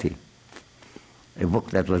 1930. A book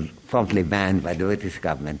that was promptly banned by the British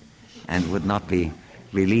government and would not be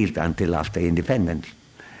released until after independence.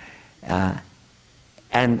 So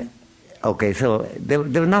they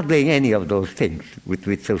were not doing any of those things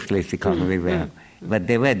which socialist economy were, but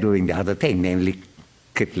they were doing the other thing, namely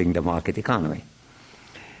crippling the market economy.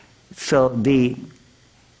 So we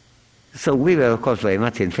were, of course, very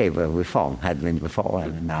much in favor of reform, had been before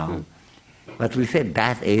and now. But we said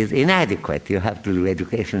that is inadequate. You have to do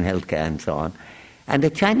education, healthcare, and so on. And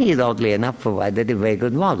the Chinese, oddly enough, provided a very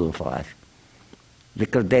good model for us,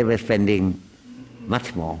 because they were spending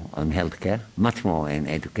much more on healthcare, much more in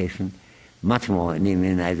education, much more in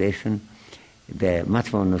immunization,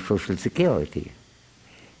 much more on social security.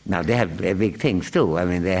 Now, they have big things too. I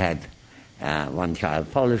mean, they had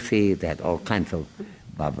one-child policy, they had all kinds of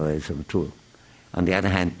barbarism too. On the other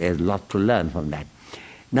hand, there's a lot to learn from that.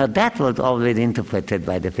 Now, that was always interpreted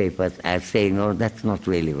by the papers as saying, oh, that's not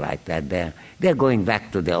really right, that they're going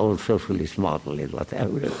back to the old socialist model, is what I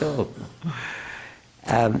was told.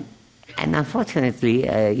 And unfortunately,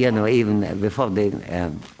 even before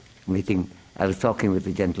the meeting, I was talking with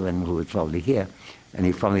a gentleman who was probably here, and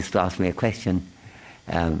he promised to ask me a question.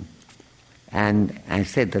 And I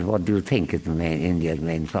said that, what do you think is India's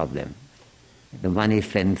main problem? The money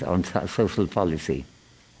spent on social policy.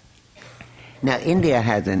 Now, India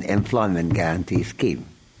has an employment guarantee scheme,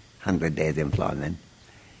 100 days employment,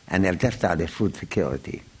 and they've just started food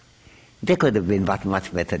security. They could have been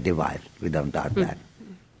much better devised, we don't doubt that.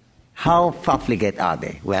 How profligate are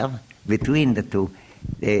they? Well, between the two,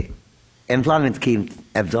 the employment scheme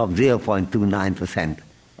absorbs 0.29%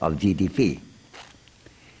 of GDP.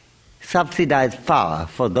 Subsidized power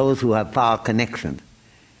for those who have power connections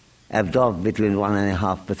absorb between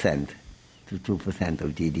 1.5% to 2%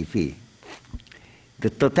 of GDP. The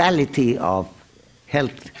totality of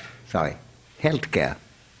healthcare,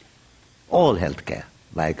 all healthcare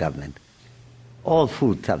by government, all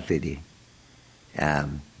food subsidy,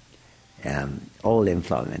 all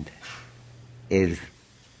employment is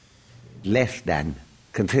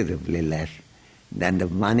considerably less than the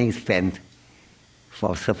money spent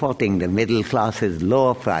for supporting the middle class's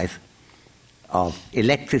lower price of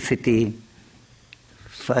electricity,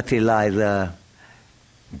 fertilizer,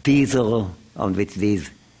 diesel, on which these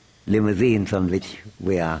limousines on which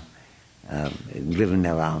we are driven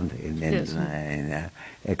around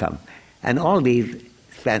and all these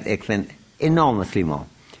expend enormously more.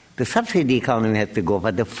 The subsidy economy has to go,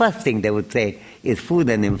 but the first thing they would say is food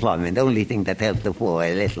and employment, the only thing that helps the poor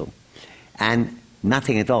a little. And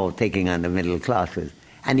nothing at all taking on the middle classes.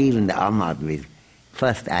 And even the Amartya's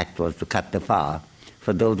first act was to cut the power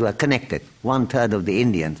for those who are connected. 1/3 of the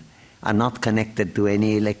Indians are not connected to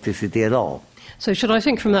any electricity at all. So should I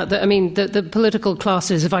think from that, the political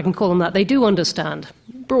classes, if I can call them that, they do understand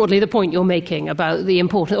broadly the point you're making about the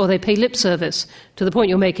importance, or they pay lip service to the point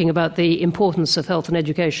you're making about the importance of health and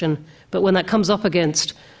education, but when that comes up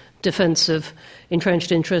against defensive,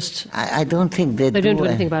 entrenched interests, I don't think they don't do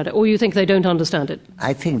anything about it, or you think they don't understand it?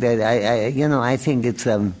 I think that, I think it's,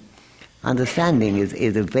 understanding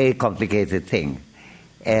is a very complicated thing.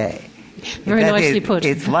 Very nicely put.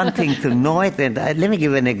 It's one thing to know it, and let me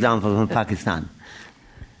give an example from Pakistan.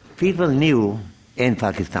 People knew in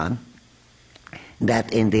Pakistan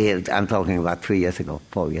that I'm talking about 4 years ago,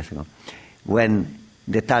 when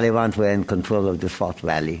the Taliban were in control of the Swat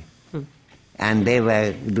Valley, and they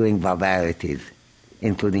were doing barbarities,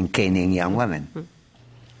 including caning young women.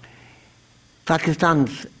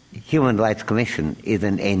 Pakistan's Human Rights Commission is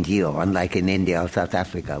an NGO, unlike in India or South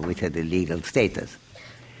Africa, which had a legal status.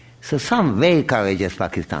 So some very courageous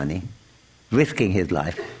Pakistani, risking his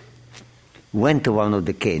life, went to one of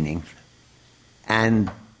the canings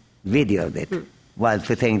and videoed it while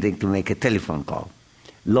pretending to make a telephone call.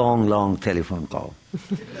 Long telephone call.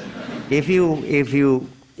 If he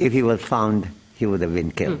was found, he would have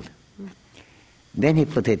been killed. Then he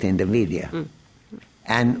put it in the media.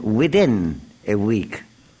 And within a week,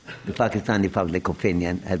 the Pakistani public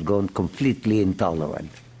opinion had gone completely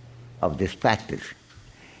intolerant of this practice.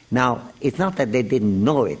 Now, it's not that they didn't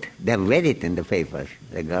know it. They read it in the papers,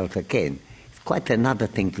 the girls are caned. It's quite another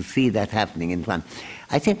thing to see that happening in front.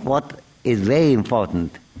 I think what is very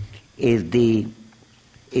important is the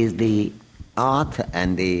art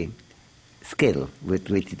and the skill with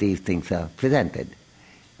which these things are presented.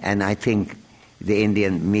 And I think the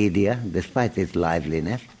Indian media, despite its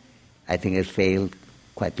liveliness, I think has failed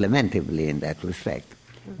quite lamentably in that respect.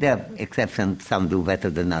 There are exceptions, some do better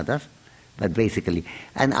than others, but basically,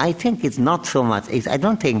 and I think it's not so much,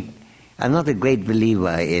 I'm not a great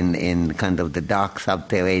believer in kind of the dark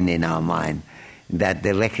subterranean in our mind, that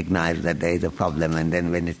they recognize that there is a problem, and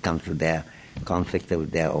then when it comes to their conflict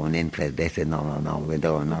with their own interest, they say, no, we're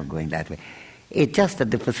not going that way. It's just that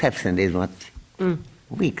the perception is much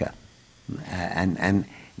weaker. And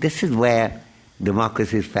this is where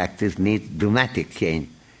democracy's practice needs dramatic change,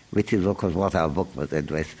 which is, of course, what our book was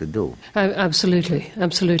addressed to do. Absolutely.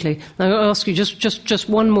 Now, I'll ask you just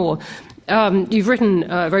one more. You've written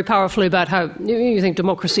very powerfully about how you think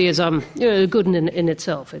democracy is good in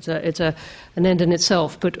itself. It's an end in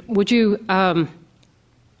itself. But would you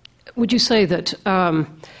say that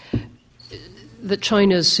that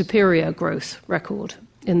China's superior growth record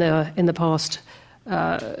in the past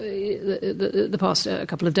the past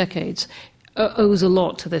couple of decades owes a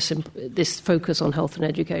lot to this focus on health and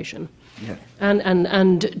education? Yeah.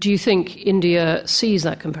 And do you think India sees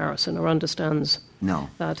that comparison or understands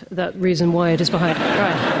that reason why it is behind it?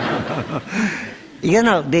 Right. You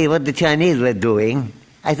know, what the Chinese were doing,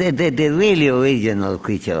 I said the really original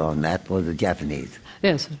creature on that was the Japanese.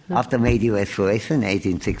 Yes. After Meiji Restoration in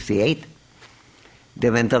 1868, they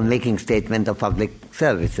went on making statement of public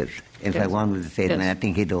services. In fact, one was the statement, I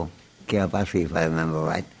think Hido Kiyabasi, if I remember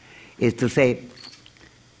right, is to say,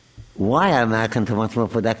 why are Americans so much more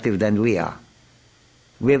productive than we are?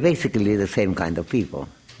 We're basically the same kind of people.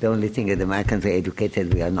 The only thing is the Americans are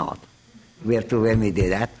educated, we are not. We have to remedy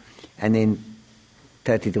that. And in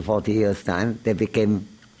 30 to 40 years' time, they became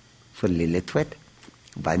fully literate.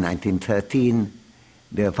 By 1913,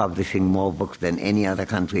 they were publishing more books than any other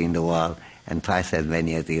country in the world and twice as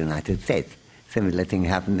many as the United States. Similar thing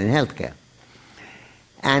happened in healthcare.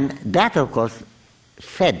 And that, of course,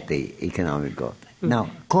 fed the economic growth. Now,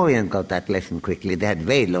 Koreans got that lesson quickly. They had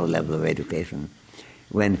very low level of education.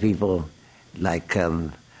 When people like,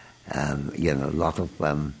 a lot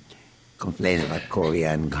of complain about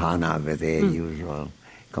Korea and Ghana with their usual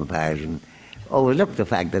comparison, overlooked the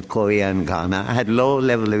fact that Korea and Ghana had low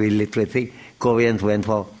level of illiteracy. Koreans went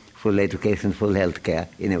for full education, full health care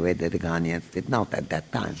in a way that the Ghanaians did not at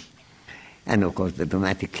that time. And of course the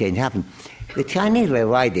dramatic change happened. The Chinese were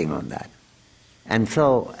riding on that. And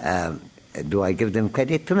so, do I give them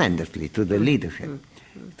credit? Tremendously, to the leadership,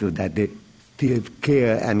 to that they took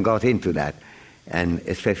care and got into that. And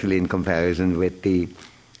especially in comparison with the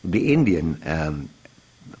Indian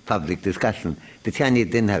public discussion. The Chinese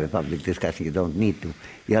didn't have a public discussion. You don't need to.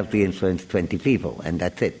 You have to influence 20 people, and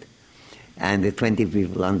that's it. And the 20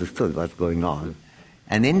 people understood what's going on.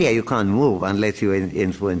 And India, you can't move unless you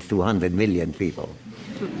influence 200 million people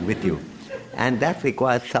with you. And that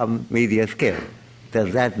requires some media skill.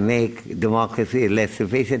 Does that make democracy less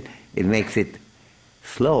efficient? It makes it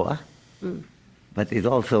slower, but it's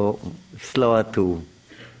also slower to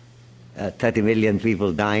 30 million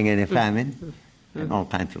people dying in a famine, and all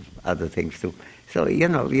kinds of other things too. So,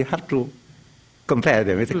 you have to compare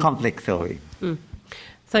them. It's a complex story.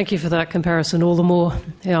 Thank you for that comparison, all the more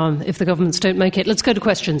if the governments don't make it. Let's go to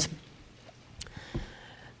questions.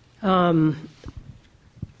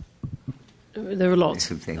 There are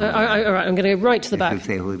lots. All right, I'm going to go right to the back.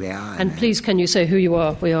 Say who they are. And please, can you say who you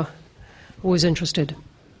are? We are always interested.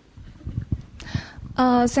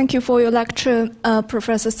 Thank you for your lecture,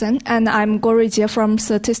 Professor Sen. And I'm Gori Jie from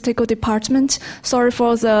Statistical Department. Sorry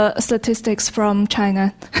for the statistics from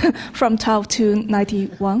China, from 12 to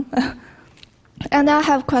 91. And I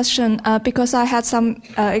have a question because I had some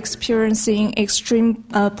experience in extreme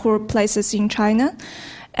poor places in China.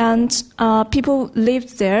 And people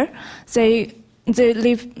lived there. They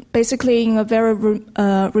live basically in a very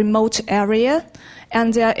remote area,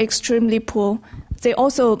 and they are extremely poor. They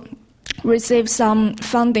also receive some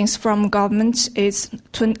fundings from government. It's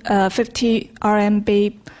 50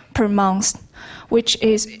 RMB per month, which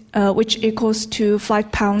equals to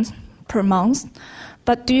 £5 per month.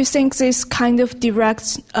 But do you think this kind of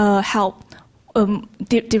direct help,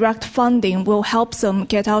 direct funding, will help them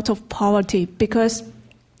get out of poverty? Because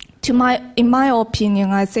in my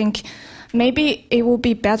opinion, I think maybe it would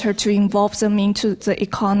be better to involve them into the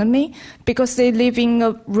economy because they live in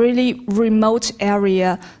a really remote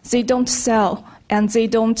area. They don't sell and they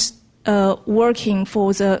don't working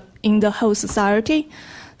in the whole society.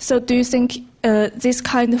 So do you think this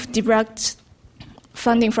kind of direct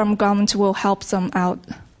funding from government will help them out?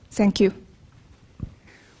 Thank you.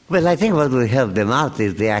 Well, I think what will help them out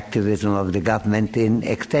is the activism of the government in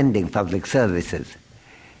extending public services.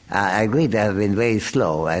 I agree they have been very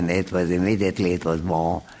slow, and it was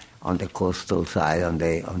more on the coastal side, on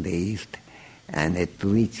the east, and it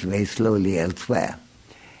reached very slowly elsewhere.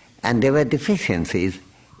 And there were deficiencies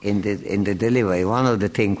in the delivery. One of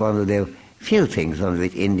the few things on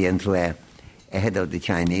which Indians were ahead of the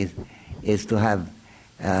Chinese is to have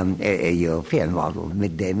a European model,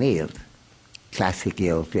 midday meals, classic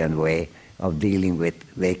European way of dealing with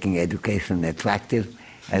making education attractive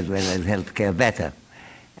as well as healthcare better.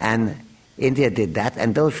 And India did that,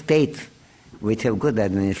 and those states which have good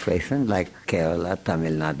administration, like Kerala,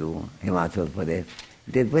 Tamil Nadu, Himachal Pradesh,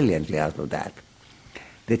 did brilliantly out of that.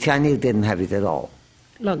 The Chinese didn't have it at all.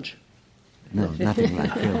 Lunch? No, nothing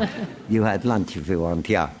like you had lunch if you want,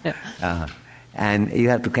 yeah. And you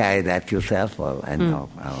have to carry that yourself or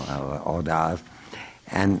others.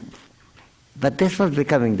 But this was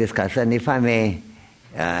becoming discussed, and if I may,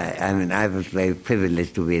 I was very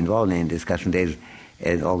privileged to be involved in discussion. There's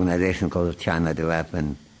an organization called China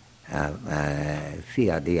Development,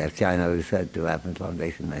 CRD, China Research Development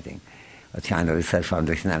Foundation, I think, or China Research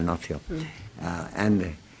Foundation, I'm not sure.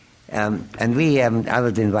 And I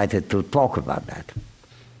was invited to talk about that,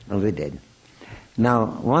 and we did. Now,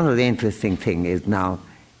 one of the interesting things is now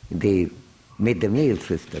the midday meal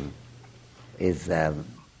system is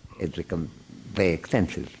become very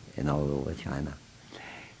extensive all over China.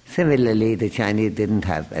 Similarly, the Chinese didn't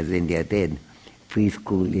have, as India did,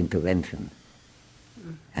 preschool intervention.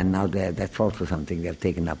 And now that's also something they've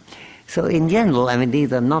taken up. So in general, I mean,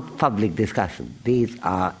 these are not public discussions. These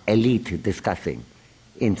are elite discussing.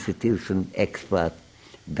 Institution, expert,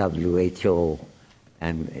 WHO,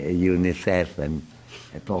 and UNICEF, and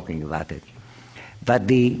talking about it. But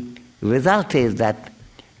the result is that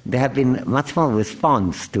there have been much more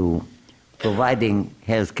response to providing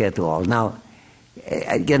health care to all. Now,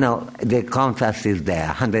 the contrast is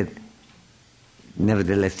there.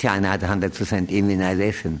 Nevertheless, China had 100%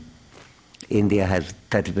 immunization. India has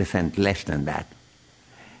 30% less than that.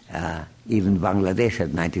 Even Bangladesh has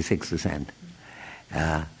 96%.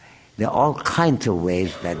 There are all kinds of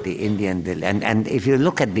ways that the Indian... And if you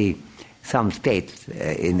look at some states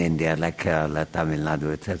in India, like Kerala, Tamil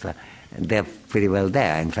Nadu, etc., they're pretty well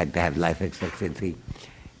there. In fact, they have life expectancy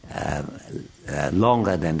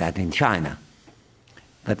longer than that in China.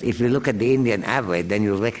 But if you look at the Indian average, then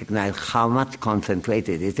you recognize how much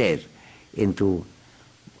concentrated it is into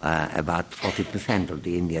about 40% of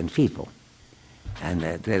the Indian people. And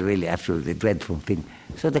they're really absolutely dreadful thing.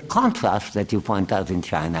 So the contrast that you point out in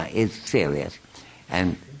China is serious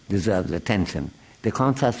and deserves attention. The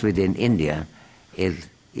contrast within India is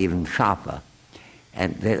even sharper.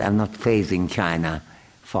 And I'm not praising China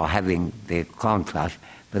for having the contrast,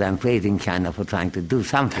 but I'm praising China for trying to do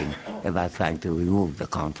something about trying to remove the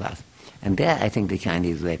contrast. And there I think the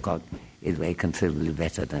Chinese record is very considerably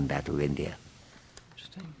better than that of India.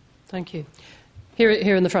 Interesting. Thank you.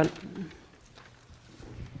 Here in the front.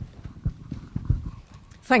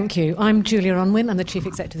 Thank you. I'm Julia Unwin. I'm the Chief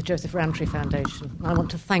Executive of the Joseph Rowntree Foundation. I want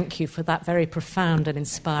to thank you for that very profound and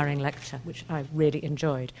inspiring lecture, which I really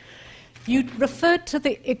enjoyed. You referred to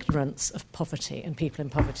the ignorance of poverty and people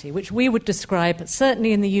in poverty, which we would describe,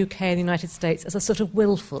 certainly in the UK and the United States, as a sort of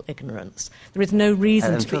willful ignorance. There is no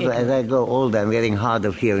reason to be ignorant. As I grow older, I'm getting hard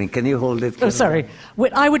of hearing. Can you hold it? Oh, sorry.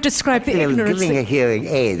 I would describe the ignorance... I was giving a hearing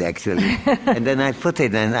aid, actually. And then I put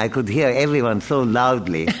it, and I could hear everyone so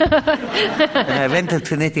loudly. And I went to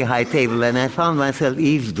Trinity High Table, and I found myself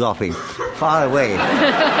eavesdropping far away.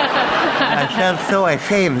 I felt so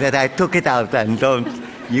ashamed that I took it out and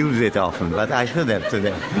don't use it often, but I should have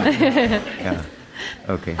today. Yeah.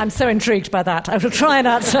 Okay. I'm so intrigued by that. I will try and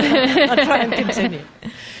answer. I'll try and continue.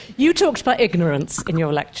 You talked about ignorance in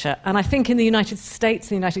your lecture, and I think in the United States,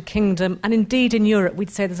 the United Kingdom, and indeed in Europe, we'd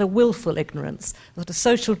say there's a willful ignorance, a sort of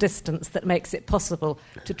social distance that makes it possible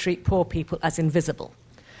to treat poor people as invisible.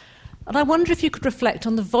 And I wonder if you could reflect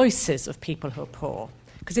on the voices of people who are poor,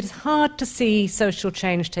 because it is hard to see social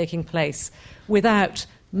change taking place without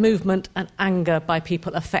movement and anger by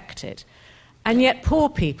people affected. And yet poor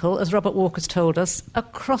people, as Robert Walker's told us,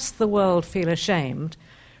 across the world feel ashamed.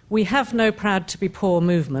 We have no proud to be poor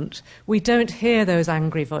movement. We don't hear those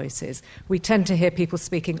angry voices. We tend to hear people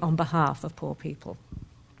speaking on behalf of poor people.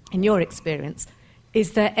 In your experience,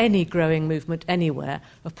 is there any growing movement anywhere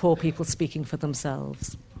of poor people speaking for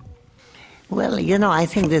themselves? Well, I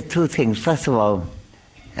think there's two things. First of all,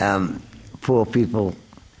 poor people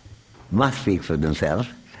must speak for themselves.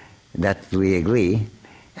 That we agree.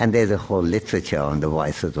 And there's a whole literature on the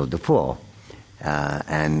voices of the poor,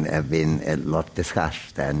 and have been a lot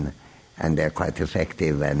discussed, and they're quite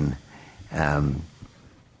effective. And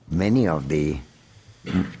many of the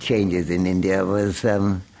changes in India was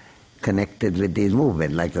connected with these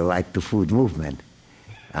movements, like the right to food movement.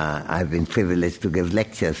 I've been privileged to give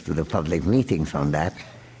lectures to the public meetings on that,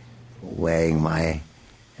 wearing my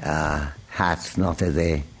hats not as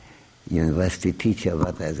a university teacher,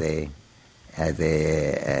 but as an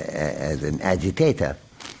agitator.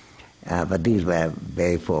 But these were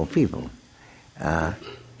very poor people.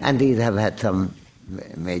 And these have had some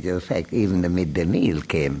major effect. Even the midday meal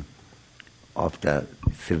came after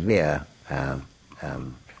severe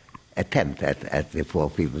attempt at the poor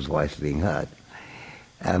people's voice being heard.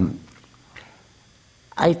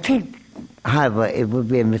 I think, however, it would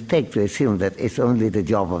be a mistake to assume that it's only the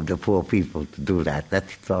job of the poor people to do that.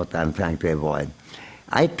 That's what I'm trying to avoid.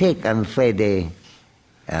 I take, I'm afraid, a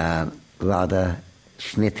rather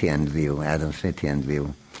Smithian view, Adam Smithian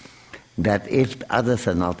view, that if others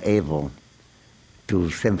are not able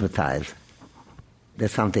to sympathize,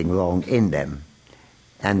 there's something wrong in them.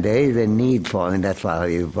 And there is a need for, and that's why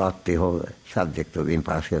you brought the whole subject of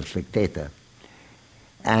impartial spectator.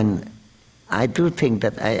 And I do think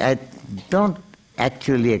that I don't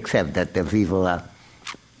actually accept that the people are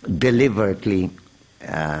deliberately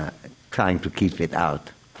trying to keep it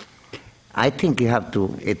out. I think you have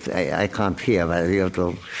to, I can't hear, but you have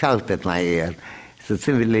to shout at my ear. So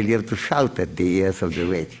similarly, you have to shout at the ears of the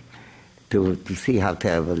rich to see how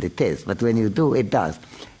terrible it is. But when you do, it does.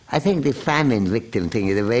 I think the famine victim thing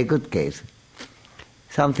is a very good case.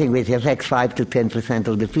 Something which affects 5 to 10%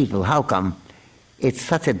 of the people. How come? It's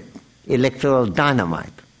such a electoral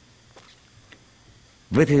dynamite.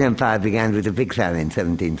 British Empire began with a big famine in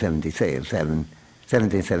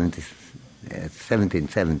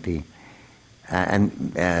 1770, and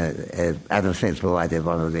Adam Smith provided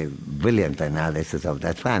one of the brilliant analysis of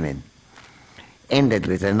that famine. Ended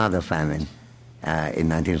with another famine in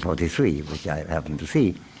 1943, which I happened to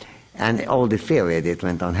see, and all this period it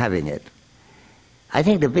went on having it. I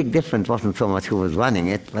think the big difference wasn't so much who was running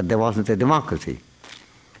it, but there wasn't a democracy.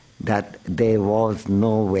 That there was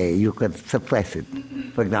no way you could suppress it.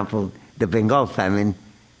 For example, the Bengal famine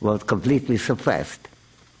was completely suppressed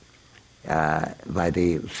by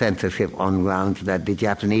the censorship on grounds that the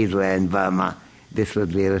Japanese were in Burma, this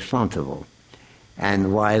would be irresponsible.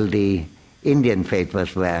 And while the Indian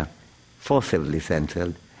papers were forcibly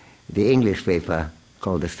censored, the English paper,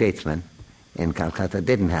 called The Statesman, in Calcutta,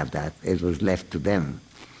 didn't have that. It was left to them.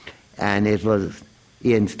 And it was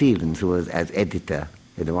Ian Stevens who was as editor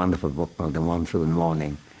in a wonderful book called The Monsoon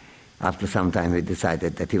Morning. After some time he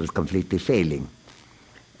decided that he was completely failing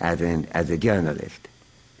as a journalist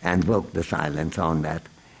and broke the silence on that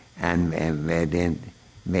and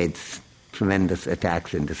made tremendous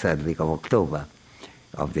attacks in the third week of October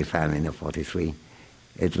of the famine of 43.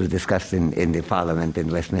 It was discussed in the Parliament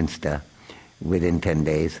in Westminster within 10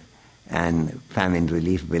 days, and famine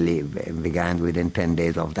relief began within 10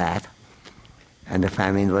 days of that, and the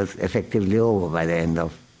famine was effectively over by the end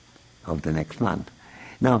of the next month.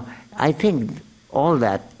 Now, I think all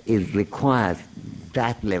that requires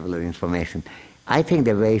that level of information. I think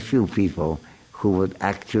there are very few people who would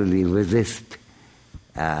actually resist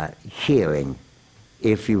hearing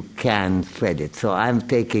if you can spread it. So I'm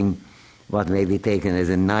taking what may be taken as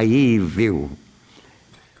a naive view.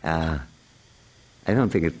 I don't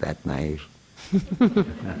think it's that naive.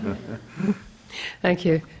 Thank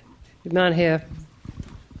you. The man here.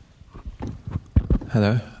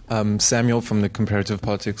 Hello. Samuel from the Comparative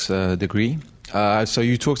Politics degree. So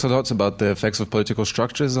you talked a lot about the effects of political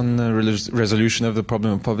structures on the resolution of the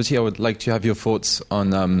problem of poverty. I would like to have your thoughts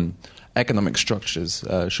on economic structures.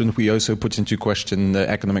 Shouldn't we also put into question the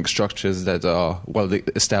economic structures that are well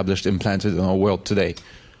established, implanted in our world today?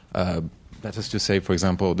 That is to say, for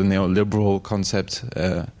example, the neoliberal concept.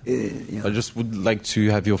 I just would like to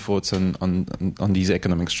have your thoughts on these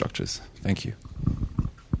economic structures. Thank you.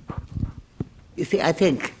 You see, I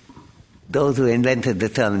think those who invented the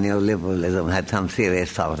term neoliberalism had some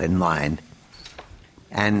serious thought in mind,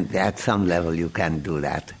 and at some level you can do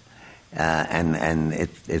that, and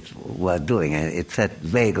it's worth doing. It's a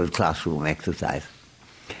very good classroom exercise.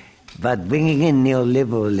 But bringing in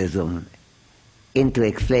neoliberalism into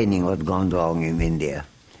explaining what's gone wrong in India,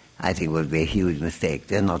 I think would be a huge mistake.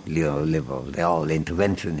 They're not neoliberal; they're all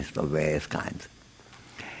interventionists of various kinds.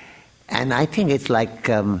 And I think it's like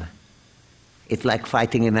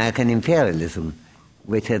fighting American imperialism,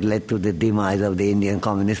 which had led to the demise of the Indian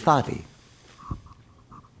Communist Party.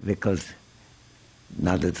 Because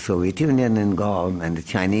now that the Soviet Union is gone and the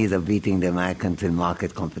Chinese are beating the Americans in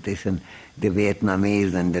market competition, the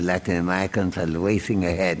Vietnamese and the Latin Americans are racing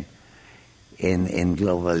ahead in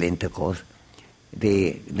global intercourse.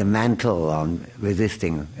 The mantle on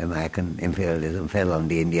resisting American imperialism fell on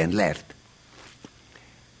the Indian left.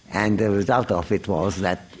 And the result of it was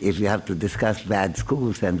that if you have to discuss bad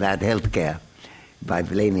schools and bad health care by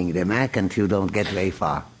blaming the Americans, you don't get very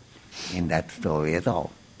far in that story at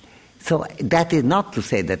all. So that is not to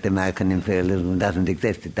say that American imperialism doesn't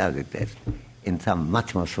exist. It does exist in some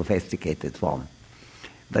much more sophisticated form.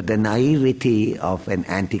 But the naivety of an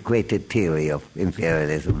antiquated theory of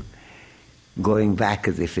imperialism, going back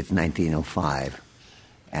as if it's 1905,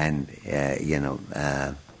 and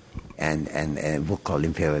and a book called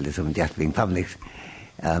Imperialism just being published,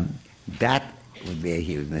 that would be a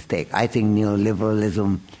huge mistake. I think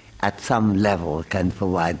neoliberalism at some level can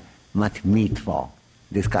provide much meat for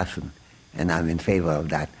discussion, and I'm in favor of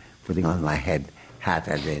that, putting on my hat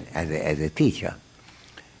as a teacher.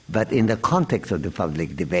 But in the context of the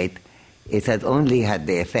public debate, it has only had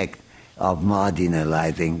the effect of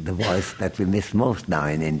marginalizing the voice that we miss most now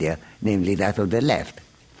in India, namely that of the left.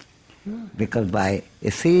 Because by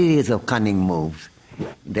a series of cunning moves,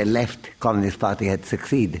 the left Communist Party had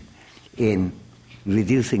succeeded in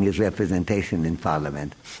reducing its representation in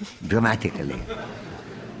Parliament dramatically.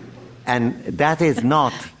 And that is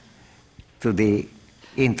not to the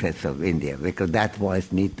interests of India, because that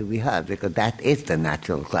voice needs to be heard, because that is the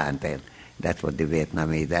natural clientele. That's what the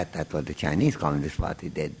Vietnamese, that's what the Chinese Communist Party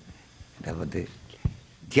did. That's what the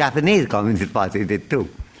Japanese Communist Party did too.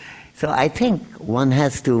 So I think one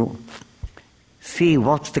has to see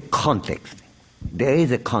what's the context. There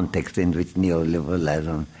is a context in which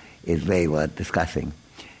neoliberalism is very worth discussing.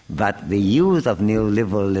 but the use of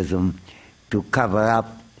neoliberalism to cover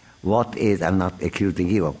up what is, I'm not accusing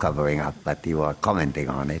you of covering up, but you are commenting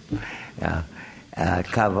on it,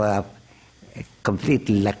 cover up a complete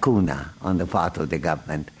lacuna on the part of the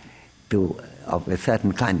government of a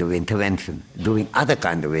certain kind of intervention, doing other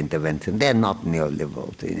kind of intervention. They're not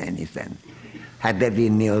neoliberals in any sense. Had they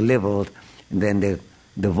been neoliberals, then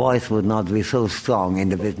the voice would not be so strong in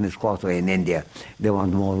the business quarter in India. They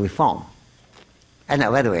want more reform. And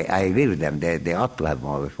by the way, I agree with them. They ought to have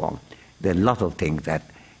more reform. There are a lot of things that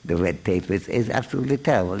the red tape is absolutely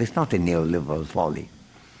terrible. It's not a neoliberal folly.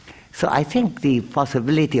 So I think the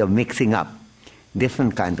possibility of mixing up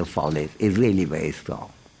different kinds of follies is really very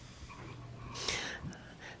strong.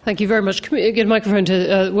 Thank you very much. Can we get a microphone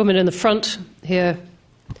to a woman in the front here?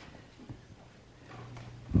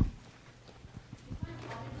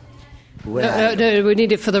 No, we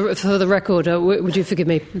need it for the record. Would you forgive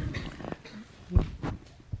me?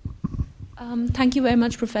 Thank you very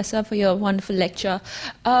much, Professor, for your wonderful lecture.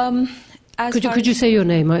 Could you say your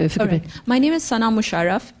name? Forgive me. My name is Sana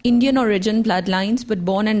Musharraf, Indian origin, bloodlines, but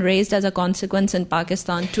born and raised as a consequence in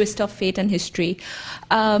Pakistan, twist of fate and history.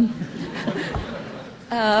 And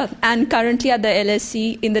currently at the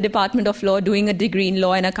LSE in the Department of Law doing a degree in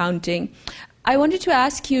law and accounting. I wanted to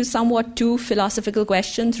ask you somewhat two philosophical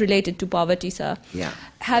questions related to poverty, sir. Yeah.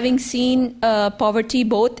 Having seen poverty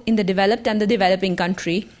both in the developed and the developing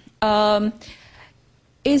country,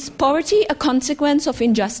 is poverty a consequence of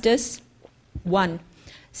injustice? One.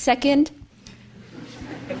 Second,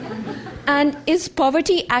 and is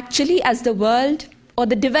poverty actually, as the world or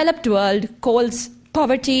the developed world calls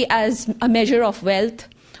poverty as a measure of wealth,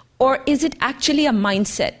 or is it actually a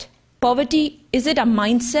mindset? Poverty, is it a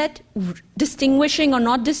mindset distinguishing or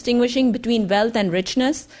not distinguishing between wealth and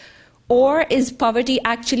richness? Or is poverty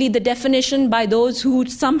actually the definition by those who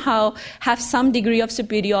somehow have some degree of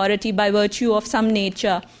superiority by virtue of some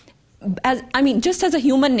nature? Just as a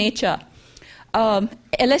human nature.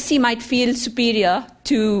 LSE might feel superior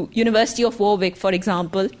to University of Warwick, for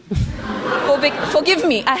example. Warwick, forgive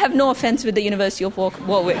me, I have no offense with the University of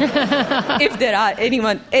Warwick, if there are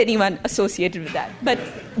anyone associated with that. But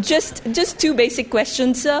just two basic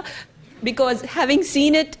questions, sir, because having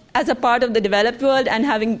seen it as a part of the developed world and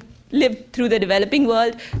having lived through the developing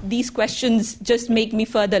world, these questions just make me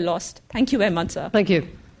further lost. Thank you very much, sir. Thank you.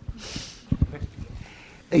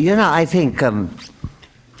 I think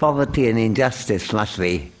poverty and injustice must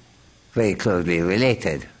be very closely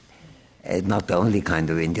related. It's not the only kind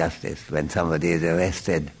of injustice. When somebody is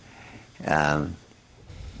arrested by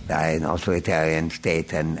an authoritarian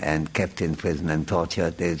state and kept in prison and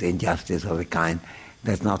tortured, there's injustice of a kind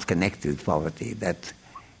that's not connected with poverty, that's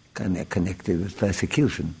connected with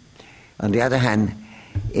persecution. On the other hand,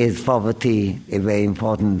 is poverty a very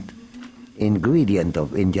important ingredient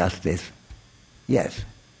of injustice? Yes.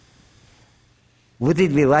 Would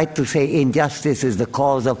it be right to say injustice is the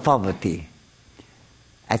cause of poverty?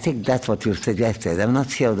 I think that's what you suggested. I'm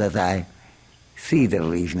not sure that I see the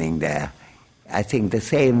reasoning there. I think the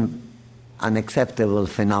same unacceptable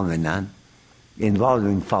phenomenon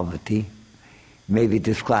involving poverty may be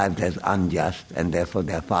described as unjust, and therefore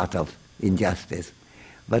they're part of injustice.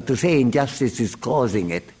 But to say injustice is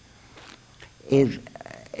causing it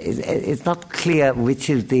it's not clear which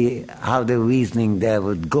is how the reasoning there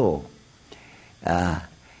would go.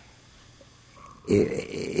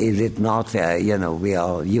 Is it not,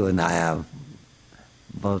 you and I are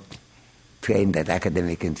both trained at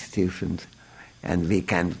academic institutions, and we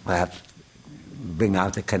can perhaps bring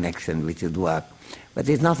out a connection which would work. But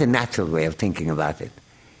it's not a natural way of thinking about it.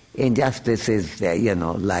 Injustice is,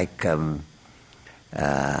 like, I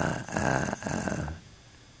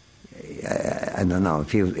don't know,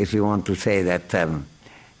 if you want to say that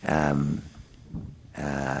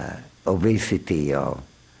obesity or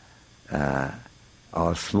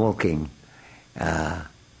smoking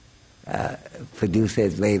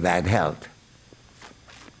produces very bad health.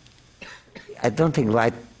 I don't think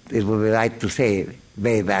it would be right to say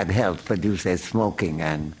very bad health produces smoking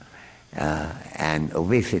and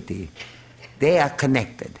obesity. They are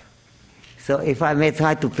connected. So if I may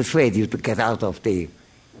try to persuade you to get out of the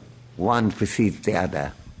one precedes the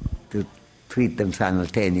other, to treat them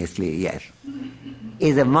simultaneously, yes.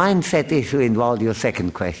 Is a mindset issue involved your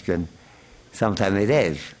second question? Sometimes it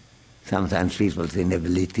is. Sometimes people's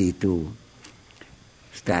inability to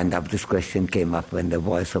stand up. This question came up when the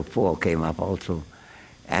voice of poor came up also.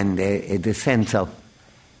 And the sense of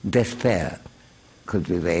despair could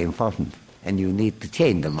be very important. And you need to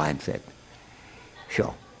change the mindset.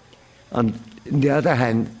 Sure. On the other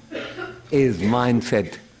hand, is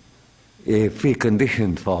mindset a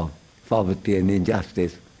precondition for poverty and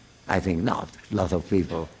injustice? I think not. A lot of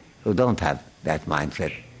people who don't have that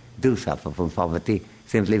mindset do suffer from poverty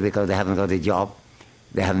simply because they haven't got a job,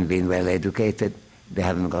 they haven't been well educated, they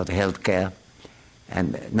haven't got health care,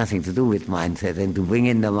 and nothing to do with mindset. And to bring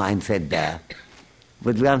in the mindset there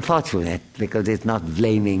would be unfortunate because it's not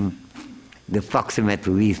blaming the proximate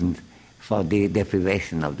reasons for the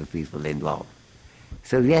deprivation of the people involved.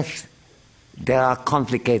 So yes, there are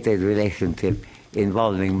complicated relationships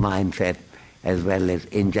involving mindset as well as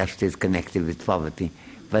injustice connected with poverty,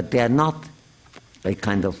 but they are not a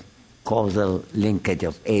kind of causal linkage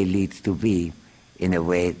of A leads to B in a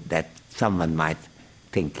way that someone might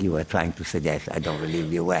think you were trying to suggest. I don't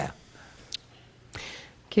believe you were.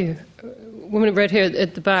 Thank you. Woman right here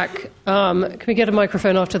at the back. Can we get a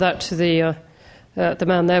microphone after that to the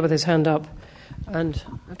man there with his hand up? And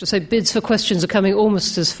I have to say, bids for questions are coming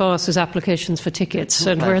almost as fast as applications for tickets,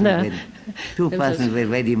 and we're in there. Two persons with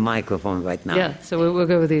ready microphones right now. Yeah, so we'll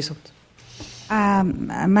go with these ones.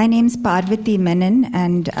 My name's Parvati Menon,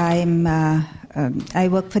 and I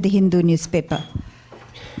work for the Hindu newspaper.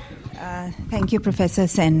 Thank you, Professor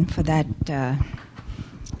Sen, for that,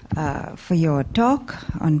 for your talk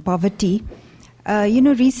on poverty.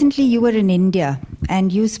 Recently you were in India,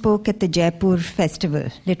 and you spoke at the Jaipur Festival,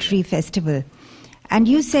 Literary Festival, and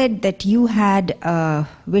you said that you had a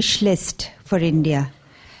wish list for India,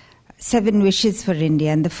 7 wishes for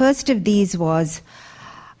India, and the first of these was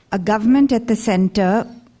a government at the center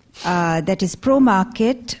that is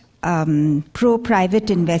pro-market, pro-private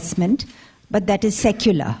investment, but that is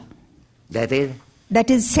secular. That is? That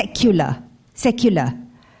is secular. Secular.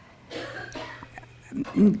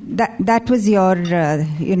 That was your,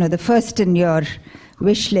 the first in your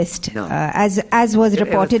wish list, no. as was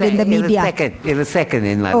reported in the media. It was second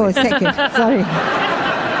in my wish. Second. Sorry.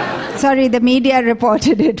 Sorry, the media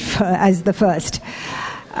reported it as the first.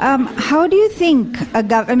 How do you think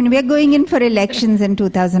we're going in for elections in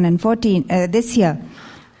 2014, this year.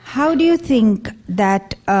 How do you think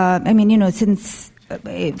that, since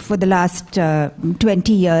for the last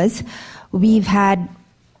 20 years, we've had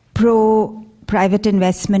pro-private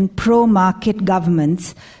investment, pro-market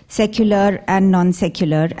governments, secular and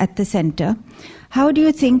non-secular, at the center. How do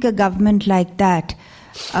you think a government like that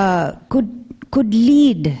could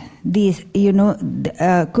lead the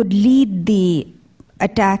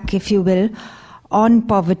attack, if you will, on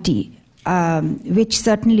poverty, which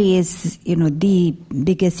certainly is, the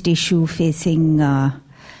biggest issue facing.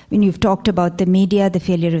 When you've talked about the media, the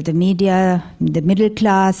failure of the media, the middle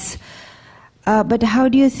class, but how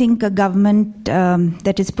do you think a government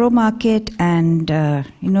that is pro-market and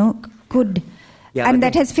could, and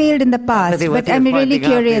that has failed in the past? But I'm really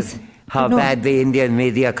curious how bad the Indian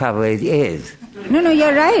media coverage is. No,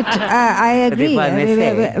 you're right. I agree. But if I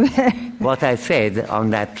may say, what I said on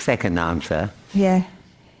that second answer,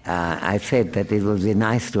 I said that it would be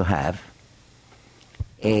nice to have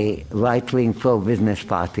a right-wing pro-business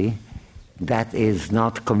party that is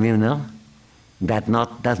not communal, that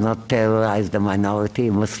does not terrorize the minority,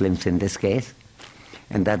 Muslims in this case,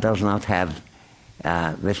 and that does not have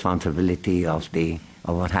responsibility of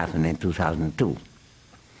what happened in 2002.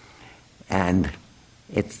 And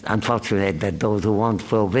it's unfortunate that those who want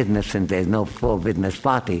pro-business, and there's no pro-business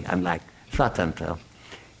party, unlike Swatantra,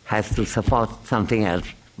 has to support something else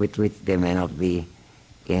with which they may not be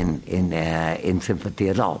in sympathy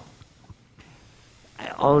at all.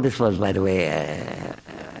 All this was, by the way,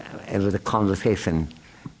 it was a conversation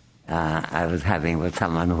I was having with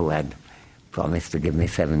someone who had promised to give me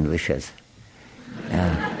 7 wishes.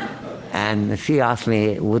 And she asked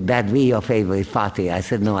me, would that be your favorite party? I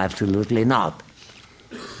said, no, absolutely not.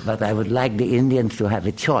 But I would like the Indians to have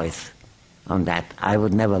a choice on that. I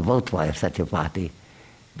would never vote for such a party.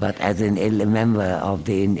 But as a member of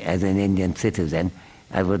as an Indian citizen,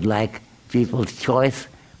 I would like people's choice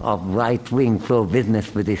of right-wing pro-business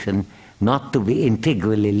position not to be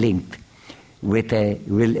integrally linked with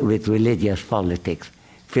religious politics,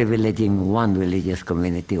 privileging one religious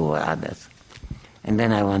community over others. And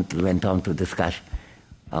then I went on to discuss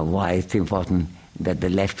why it's important that the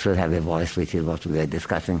left should have a voice, which is what we were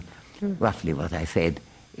discussing. Roughly what I said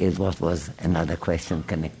is what was another question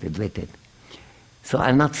connected with it. So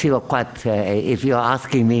I'm not sure quite, if you're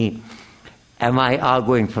asking me, am I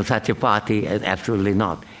arguing for such a party? Absolutely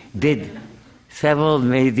not. Did several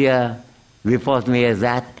media report me as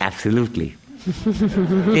that? Absolutely.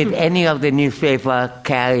 Did any of the newspaper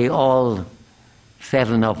carry all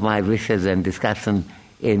 7 of my wishes and discussion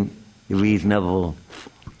in reasonable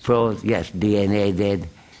prose? Yes, DNA did.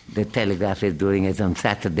 The Telegraph is doing it on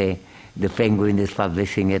Saturday. The Penguin is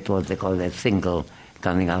publishing it, what they call a single,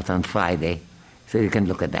 coming out on Friday. So you can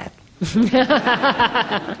look at that.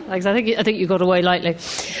 I think you got away lightly.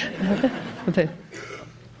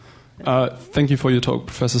 Thank you for your talk,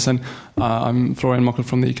 Professor Sen. I'm Florian Mockel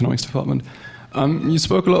from the Economics Department. You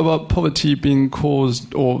spoke a lot about poverty being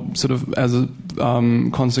caused or sort of as a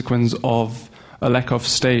consequence of a lack of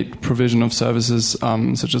state provision of services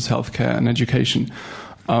such as healthcare and education,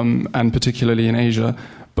 and particularly in Asia.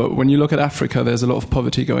 But when you look at Africa, there's a lot of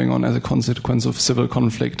poverty going on as a consequence of civil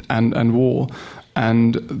conflict and war.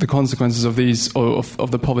 And the consequences of these, or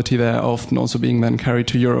of the poverty there, are often also being then carried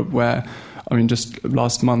to Europe, where, I mean, just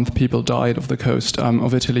last month, people died off the coast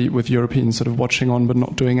of Italy with Europeans sort of watching on but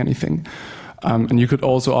not doing anything. And you could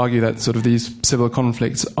also argue that sort of these civil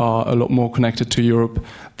conflicts are a lot more connected to Europe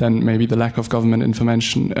than maybe the lack of government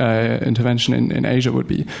intervention in Asia would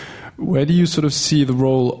be. Where do you sort of see the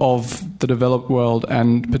role of the developed world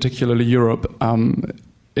and particularly Europe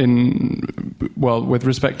with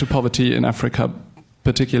respect to poverty in Africa,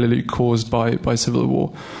 particularly caused by civil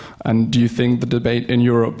war? And do you think the debate in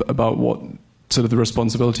Europe about what sort of the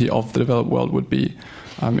responsibility of the developed world would be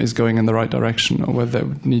is going in the right direction, or whether there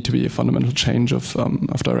would need to be a fundamental change of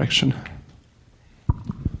direction?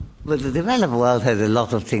 Well, the developed world has a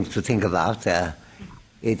lot of things to think about.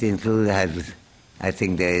 It includes, I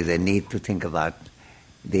think there is a need to think about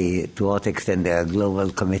to what extent there are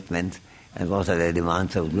global commitments and what are the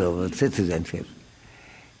demands of global citizenship.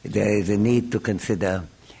 There is a need to consider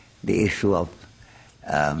the issue of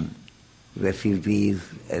refugees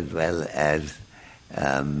as well as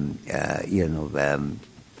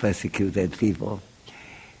persecuted people.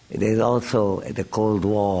 There's also the Cold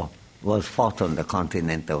War was fought on the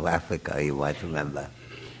continent of Africa, you might remember.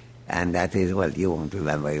 And that is, well, you won't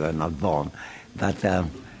remember, you were not born. But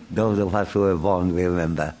those of us who were born, we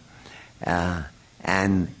remember.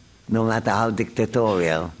 And no matter how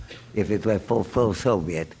dictatorial, if it were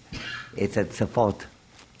pro-Soviet, it had support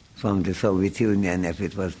from the Soviet Union. If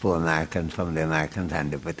it was pro-American, from the Americans and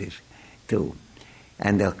the British too.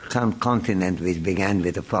 And the continent, which began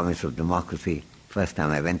with the promise of democracy, first time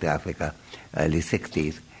I went to Africa, early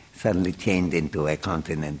 60s, suddenly changed into a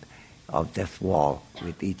continent of just war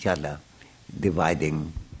with each other,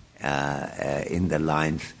 dividing in the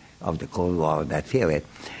lines of the Cold War, that period.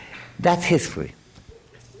 That's history.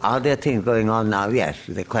 Are there things going on now? Yes,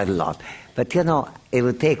 there are quite a lot. But, it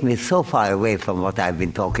would take me so far away from what I've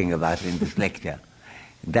been talking about in this lecture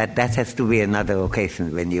that has to be another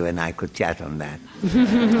occasion when you and I could chat on that.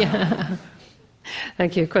 Yeah.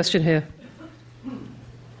 Thank you. Question here.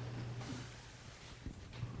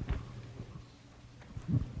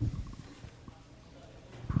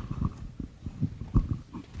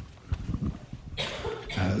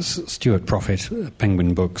 Stuart Profit,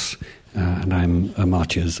 Penguin Books, and I'm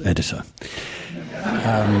Amartya's editor.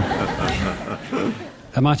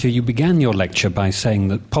 Amartya, you began your lecture by saying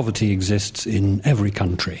that poverty exists in every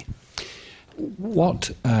country.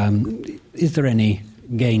 Is there any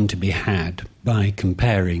gain to be had by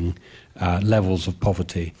comparing levels of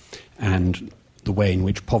poverty and the way in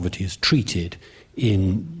which poverty is treated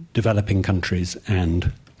in developing countries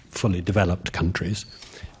and fully developed countries?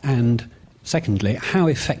 And secondly, how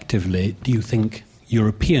effectively do you think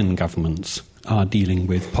European governments are dealing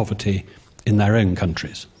with poverty in their own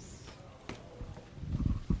countries?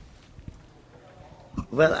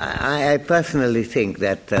 Well, I personally think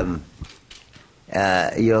that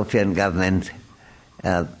European government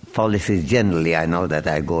policies generally, I know that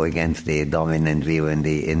I go against the dominant view in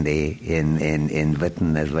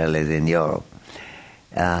Britain as well as in Europe.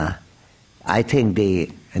 I think the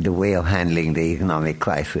way of handling the economic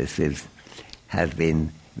crisis has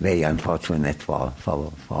been very unfortunate for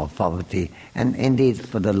poverty and indeed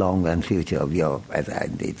for the long-run future of Europe, as I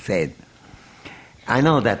indeed said. I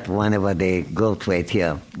know that whenever the growth rate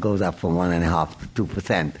here goes up from 1.5% to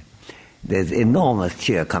 2%, there's enormous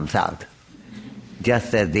cheer comes out,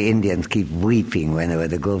 just as the Indians keep weeping whenever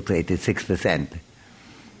the growth rate is 6%.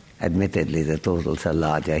 Admittedly, the totals are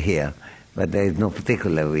larger here, but there is no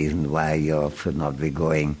particular reason why Europe should not be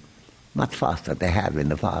growing much faster than they have in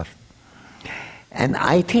the past. And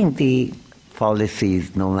I think the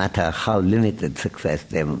policies, no matter how limited success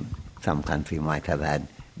some country might have had,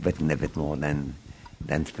 Britain a bit more than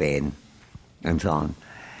Spain, and so on.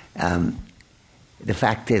 The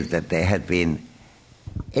fact is that there had been,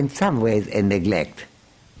 in some ways, a neglect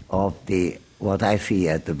of what I see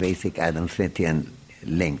as the basic Adam Smithian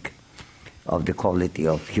link of the quality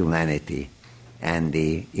of humanity and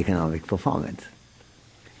the economic performance.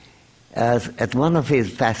 At one of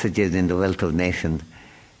his passages in The Wealth of Nations,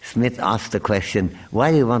 Smith asked the question,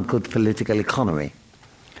 why do you want good political economy?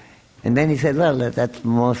 And then he said, well, that's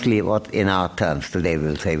mostly what in our terms today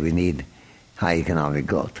we'll say we need high economic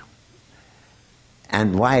growth.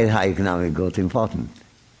 And why is high economic growth important?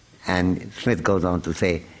 And Smith goes on to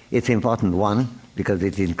say, it's important, one, because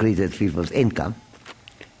it increases people's income,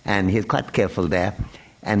 and he's quite careful there,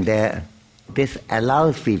 and this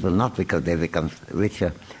allows people, not because they become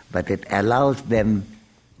richer, but it allows them,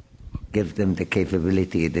 gives them the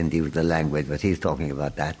capability, he didn't use the language, but he's talking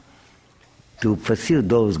about that, to pursue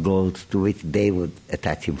those goals to which they would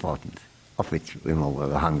attach importance, of which removal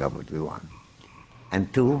of hunger would be one.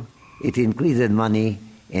 And two, it increases money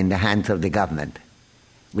in the hands of the government,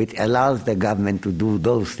 which allows the government to do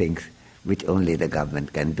those things which only the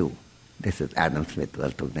government can do. This is Adam Smith,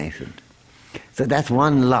 Wealth of Nations. So that's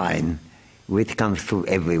one line which comes through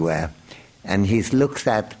everywhere. And he looks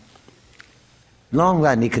at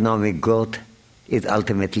long-run economic growth is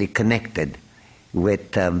ultimately connected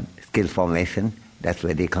with skill formation. That's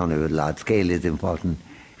where the economy with large scale is important.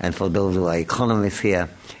 And for those who are economists here,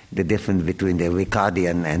 the difference between the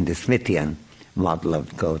Ricardian and the Smithian model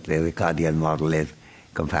of growth, the Ricardian model is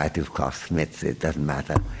comparative cost. Smith's, it doesn't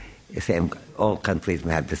matter. All countries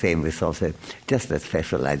may have the same resources, just that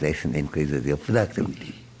specialization increases your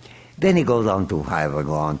productivity. Then he goes on to, however,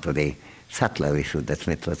 go on to the subtler issue that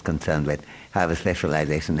Smith was concerned with. However,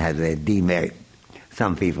 specialization has a demerit.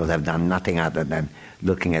 Some people have done nothing other than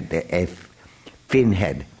looking at the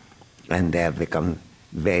pinhead, and they have become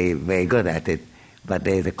very, very good at it, but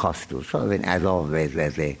there is a cost to it. So, as always,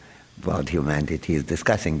 there's a broad humanity is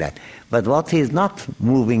discussing that. But what he's not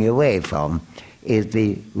moving away from is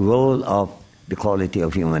the role of the quality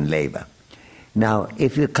of human labor. Now,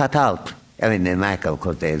 if you cut out, in America, of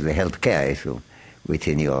course, there's a healthcare issue, which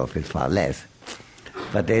in Europe is far less.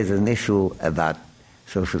 But there's an issue about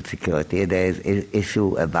social security. There's an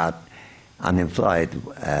issue about unemployed,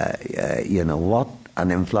 what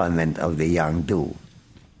unemployment of the young do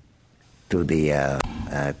to the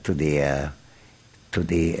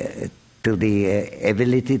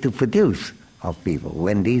ability to produce of people.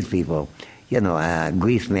 When these people,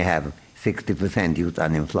 Greece may have 60% youth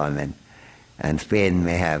unemployment, and Spain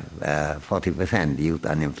may have 40% youth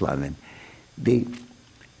unemployment.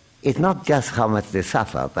 It's not just how much they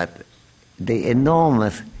suffer, but the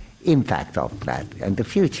enormous impact of that and the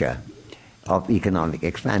future of economic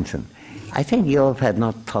expansion. I think Europe has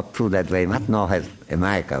not thought through that very much, nor has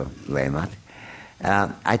America very much.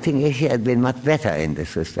 I think Asia has been much better in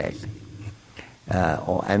this respect.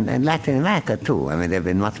 And Latin America too. They've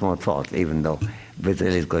been much more thought, even though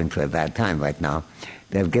Brazil is going through a bad time right now.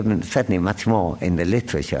 They've given certainly much more in the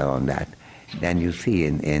literature on that than you see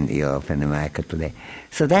in Europe and America today.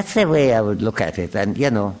 So that's the way I would look at it. And,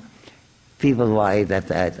 people worry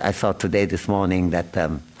that I saw today, this morning, that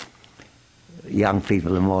young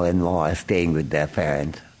people more and more are staying with their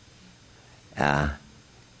parents.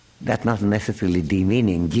 That's not necessarily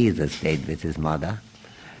demeaning. Jesus stayed with his mother.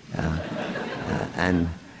 And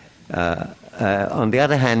on the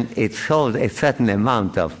other hand, it shows a certain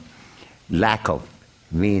amount of lack of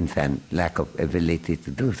means and lack of ability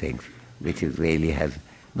to do things, which really has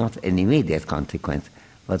not an immediate consequence,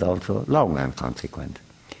 but also long-run consequence.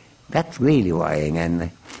 That's really worrying,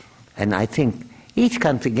 and I think each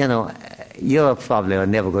country, Europe probably are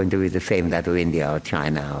never going to be the same that of India or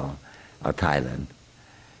China or Thailand.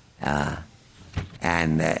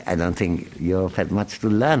 And I don't think Europe has much to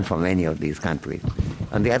learn from any of these countries.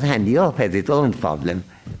 On the other hand, Europe has its own problem,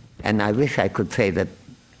 and I wish I could say that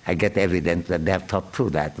I get evidence that they have thought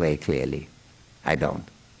through that very clearly. I don't.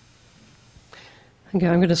 Okay,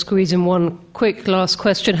 I'm going to squeeze in one quick last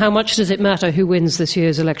question. How much does it matter who wins this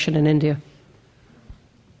year's election in India?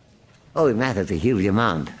 Oh, it matters a huge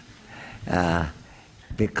amount.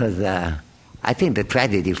 Because I think the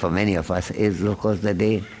tragedy for many of us is, of course, that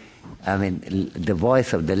the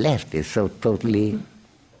voice of the left is so totally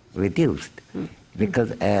reduced.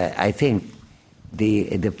 Because I think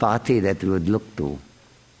the party that we would look to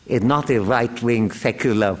is not a right-wing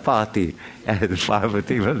secular party, as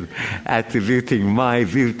Parvati was attributing my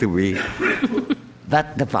view to be,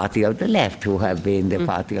 but the party of the left, who have been the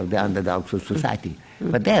party of the underdogs of society.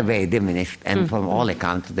 But they are very diminished, and from all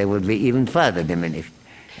accounts, they will be even further diminished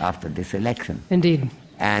after this election. Indeed.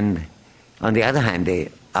 And on the other hand, the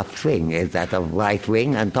upswing is that of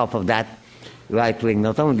right-wing. On top of that, right-wing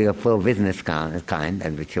not only of pro-business kind,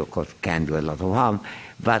 and which of course can do a lot of harm,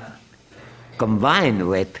 but combined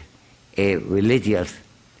with a religious,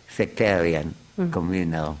 sectarian,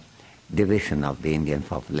 communal division of the Indian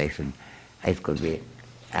population, it could be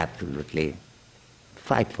absolutely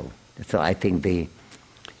frightful. So I think a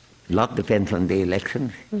lot depends on the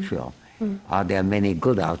elections, sure. Are there many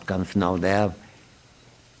good outcomes? No, there are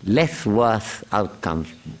less worse outcomes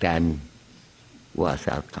than worse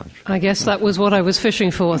outcomes. I guess that was what I was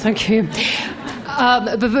fishing for. Thank you.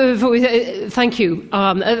 Before we, thank you.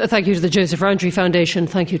 Thank you to the Joseph Rowntree Foundation.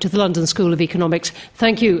 Thank you to the London School of Economics.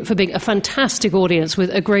 Thank you for being a fantastic audience with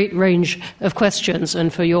a great range of questions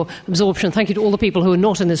and for your absorption. Thank you to all the people who are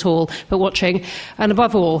not in this hall but watching. And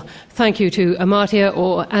above all, thank you to Amartya,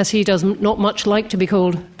 or as he does not much like to be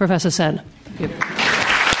called, Professor Sen. Thank you.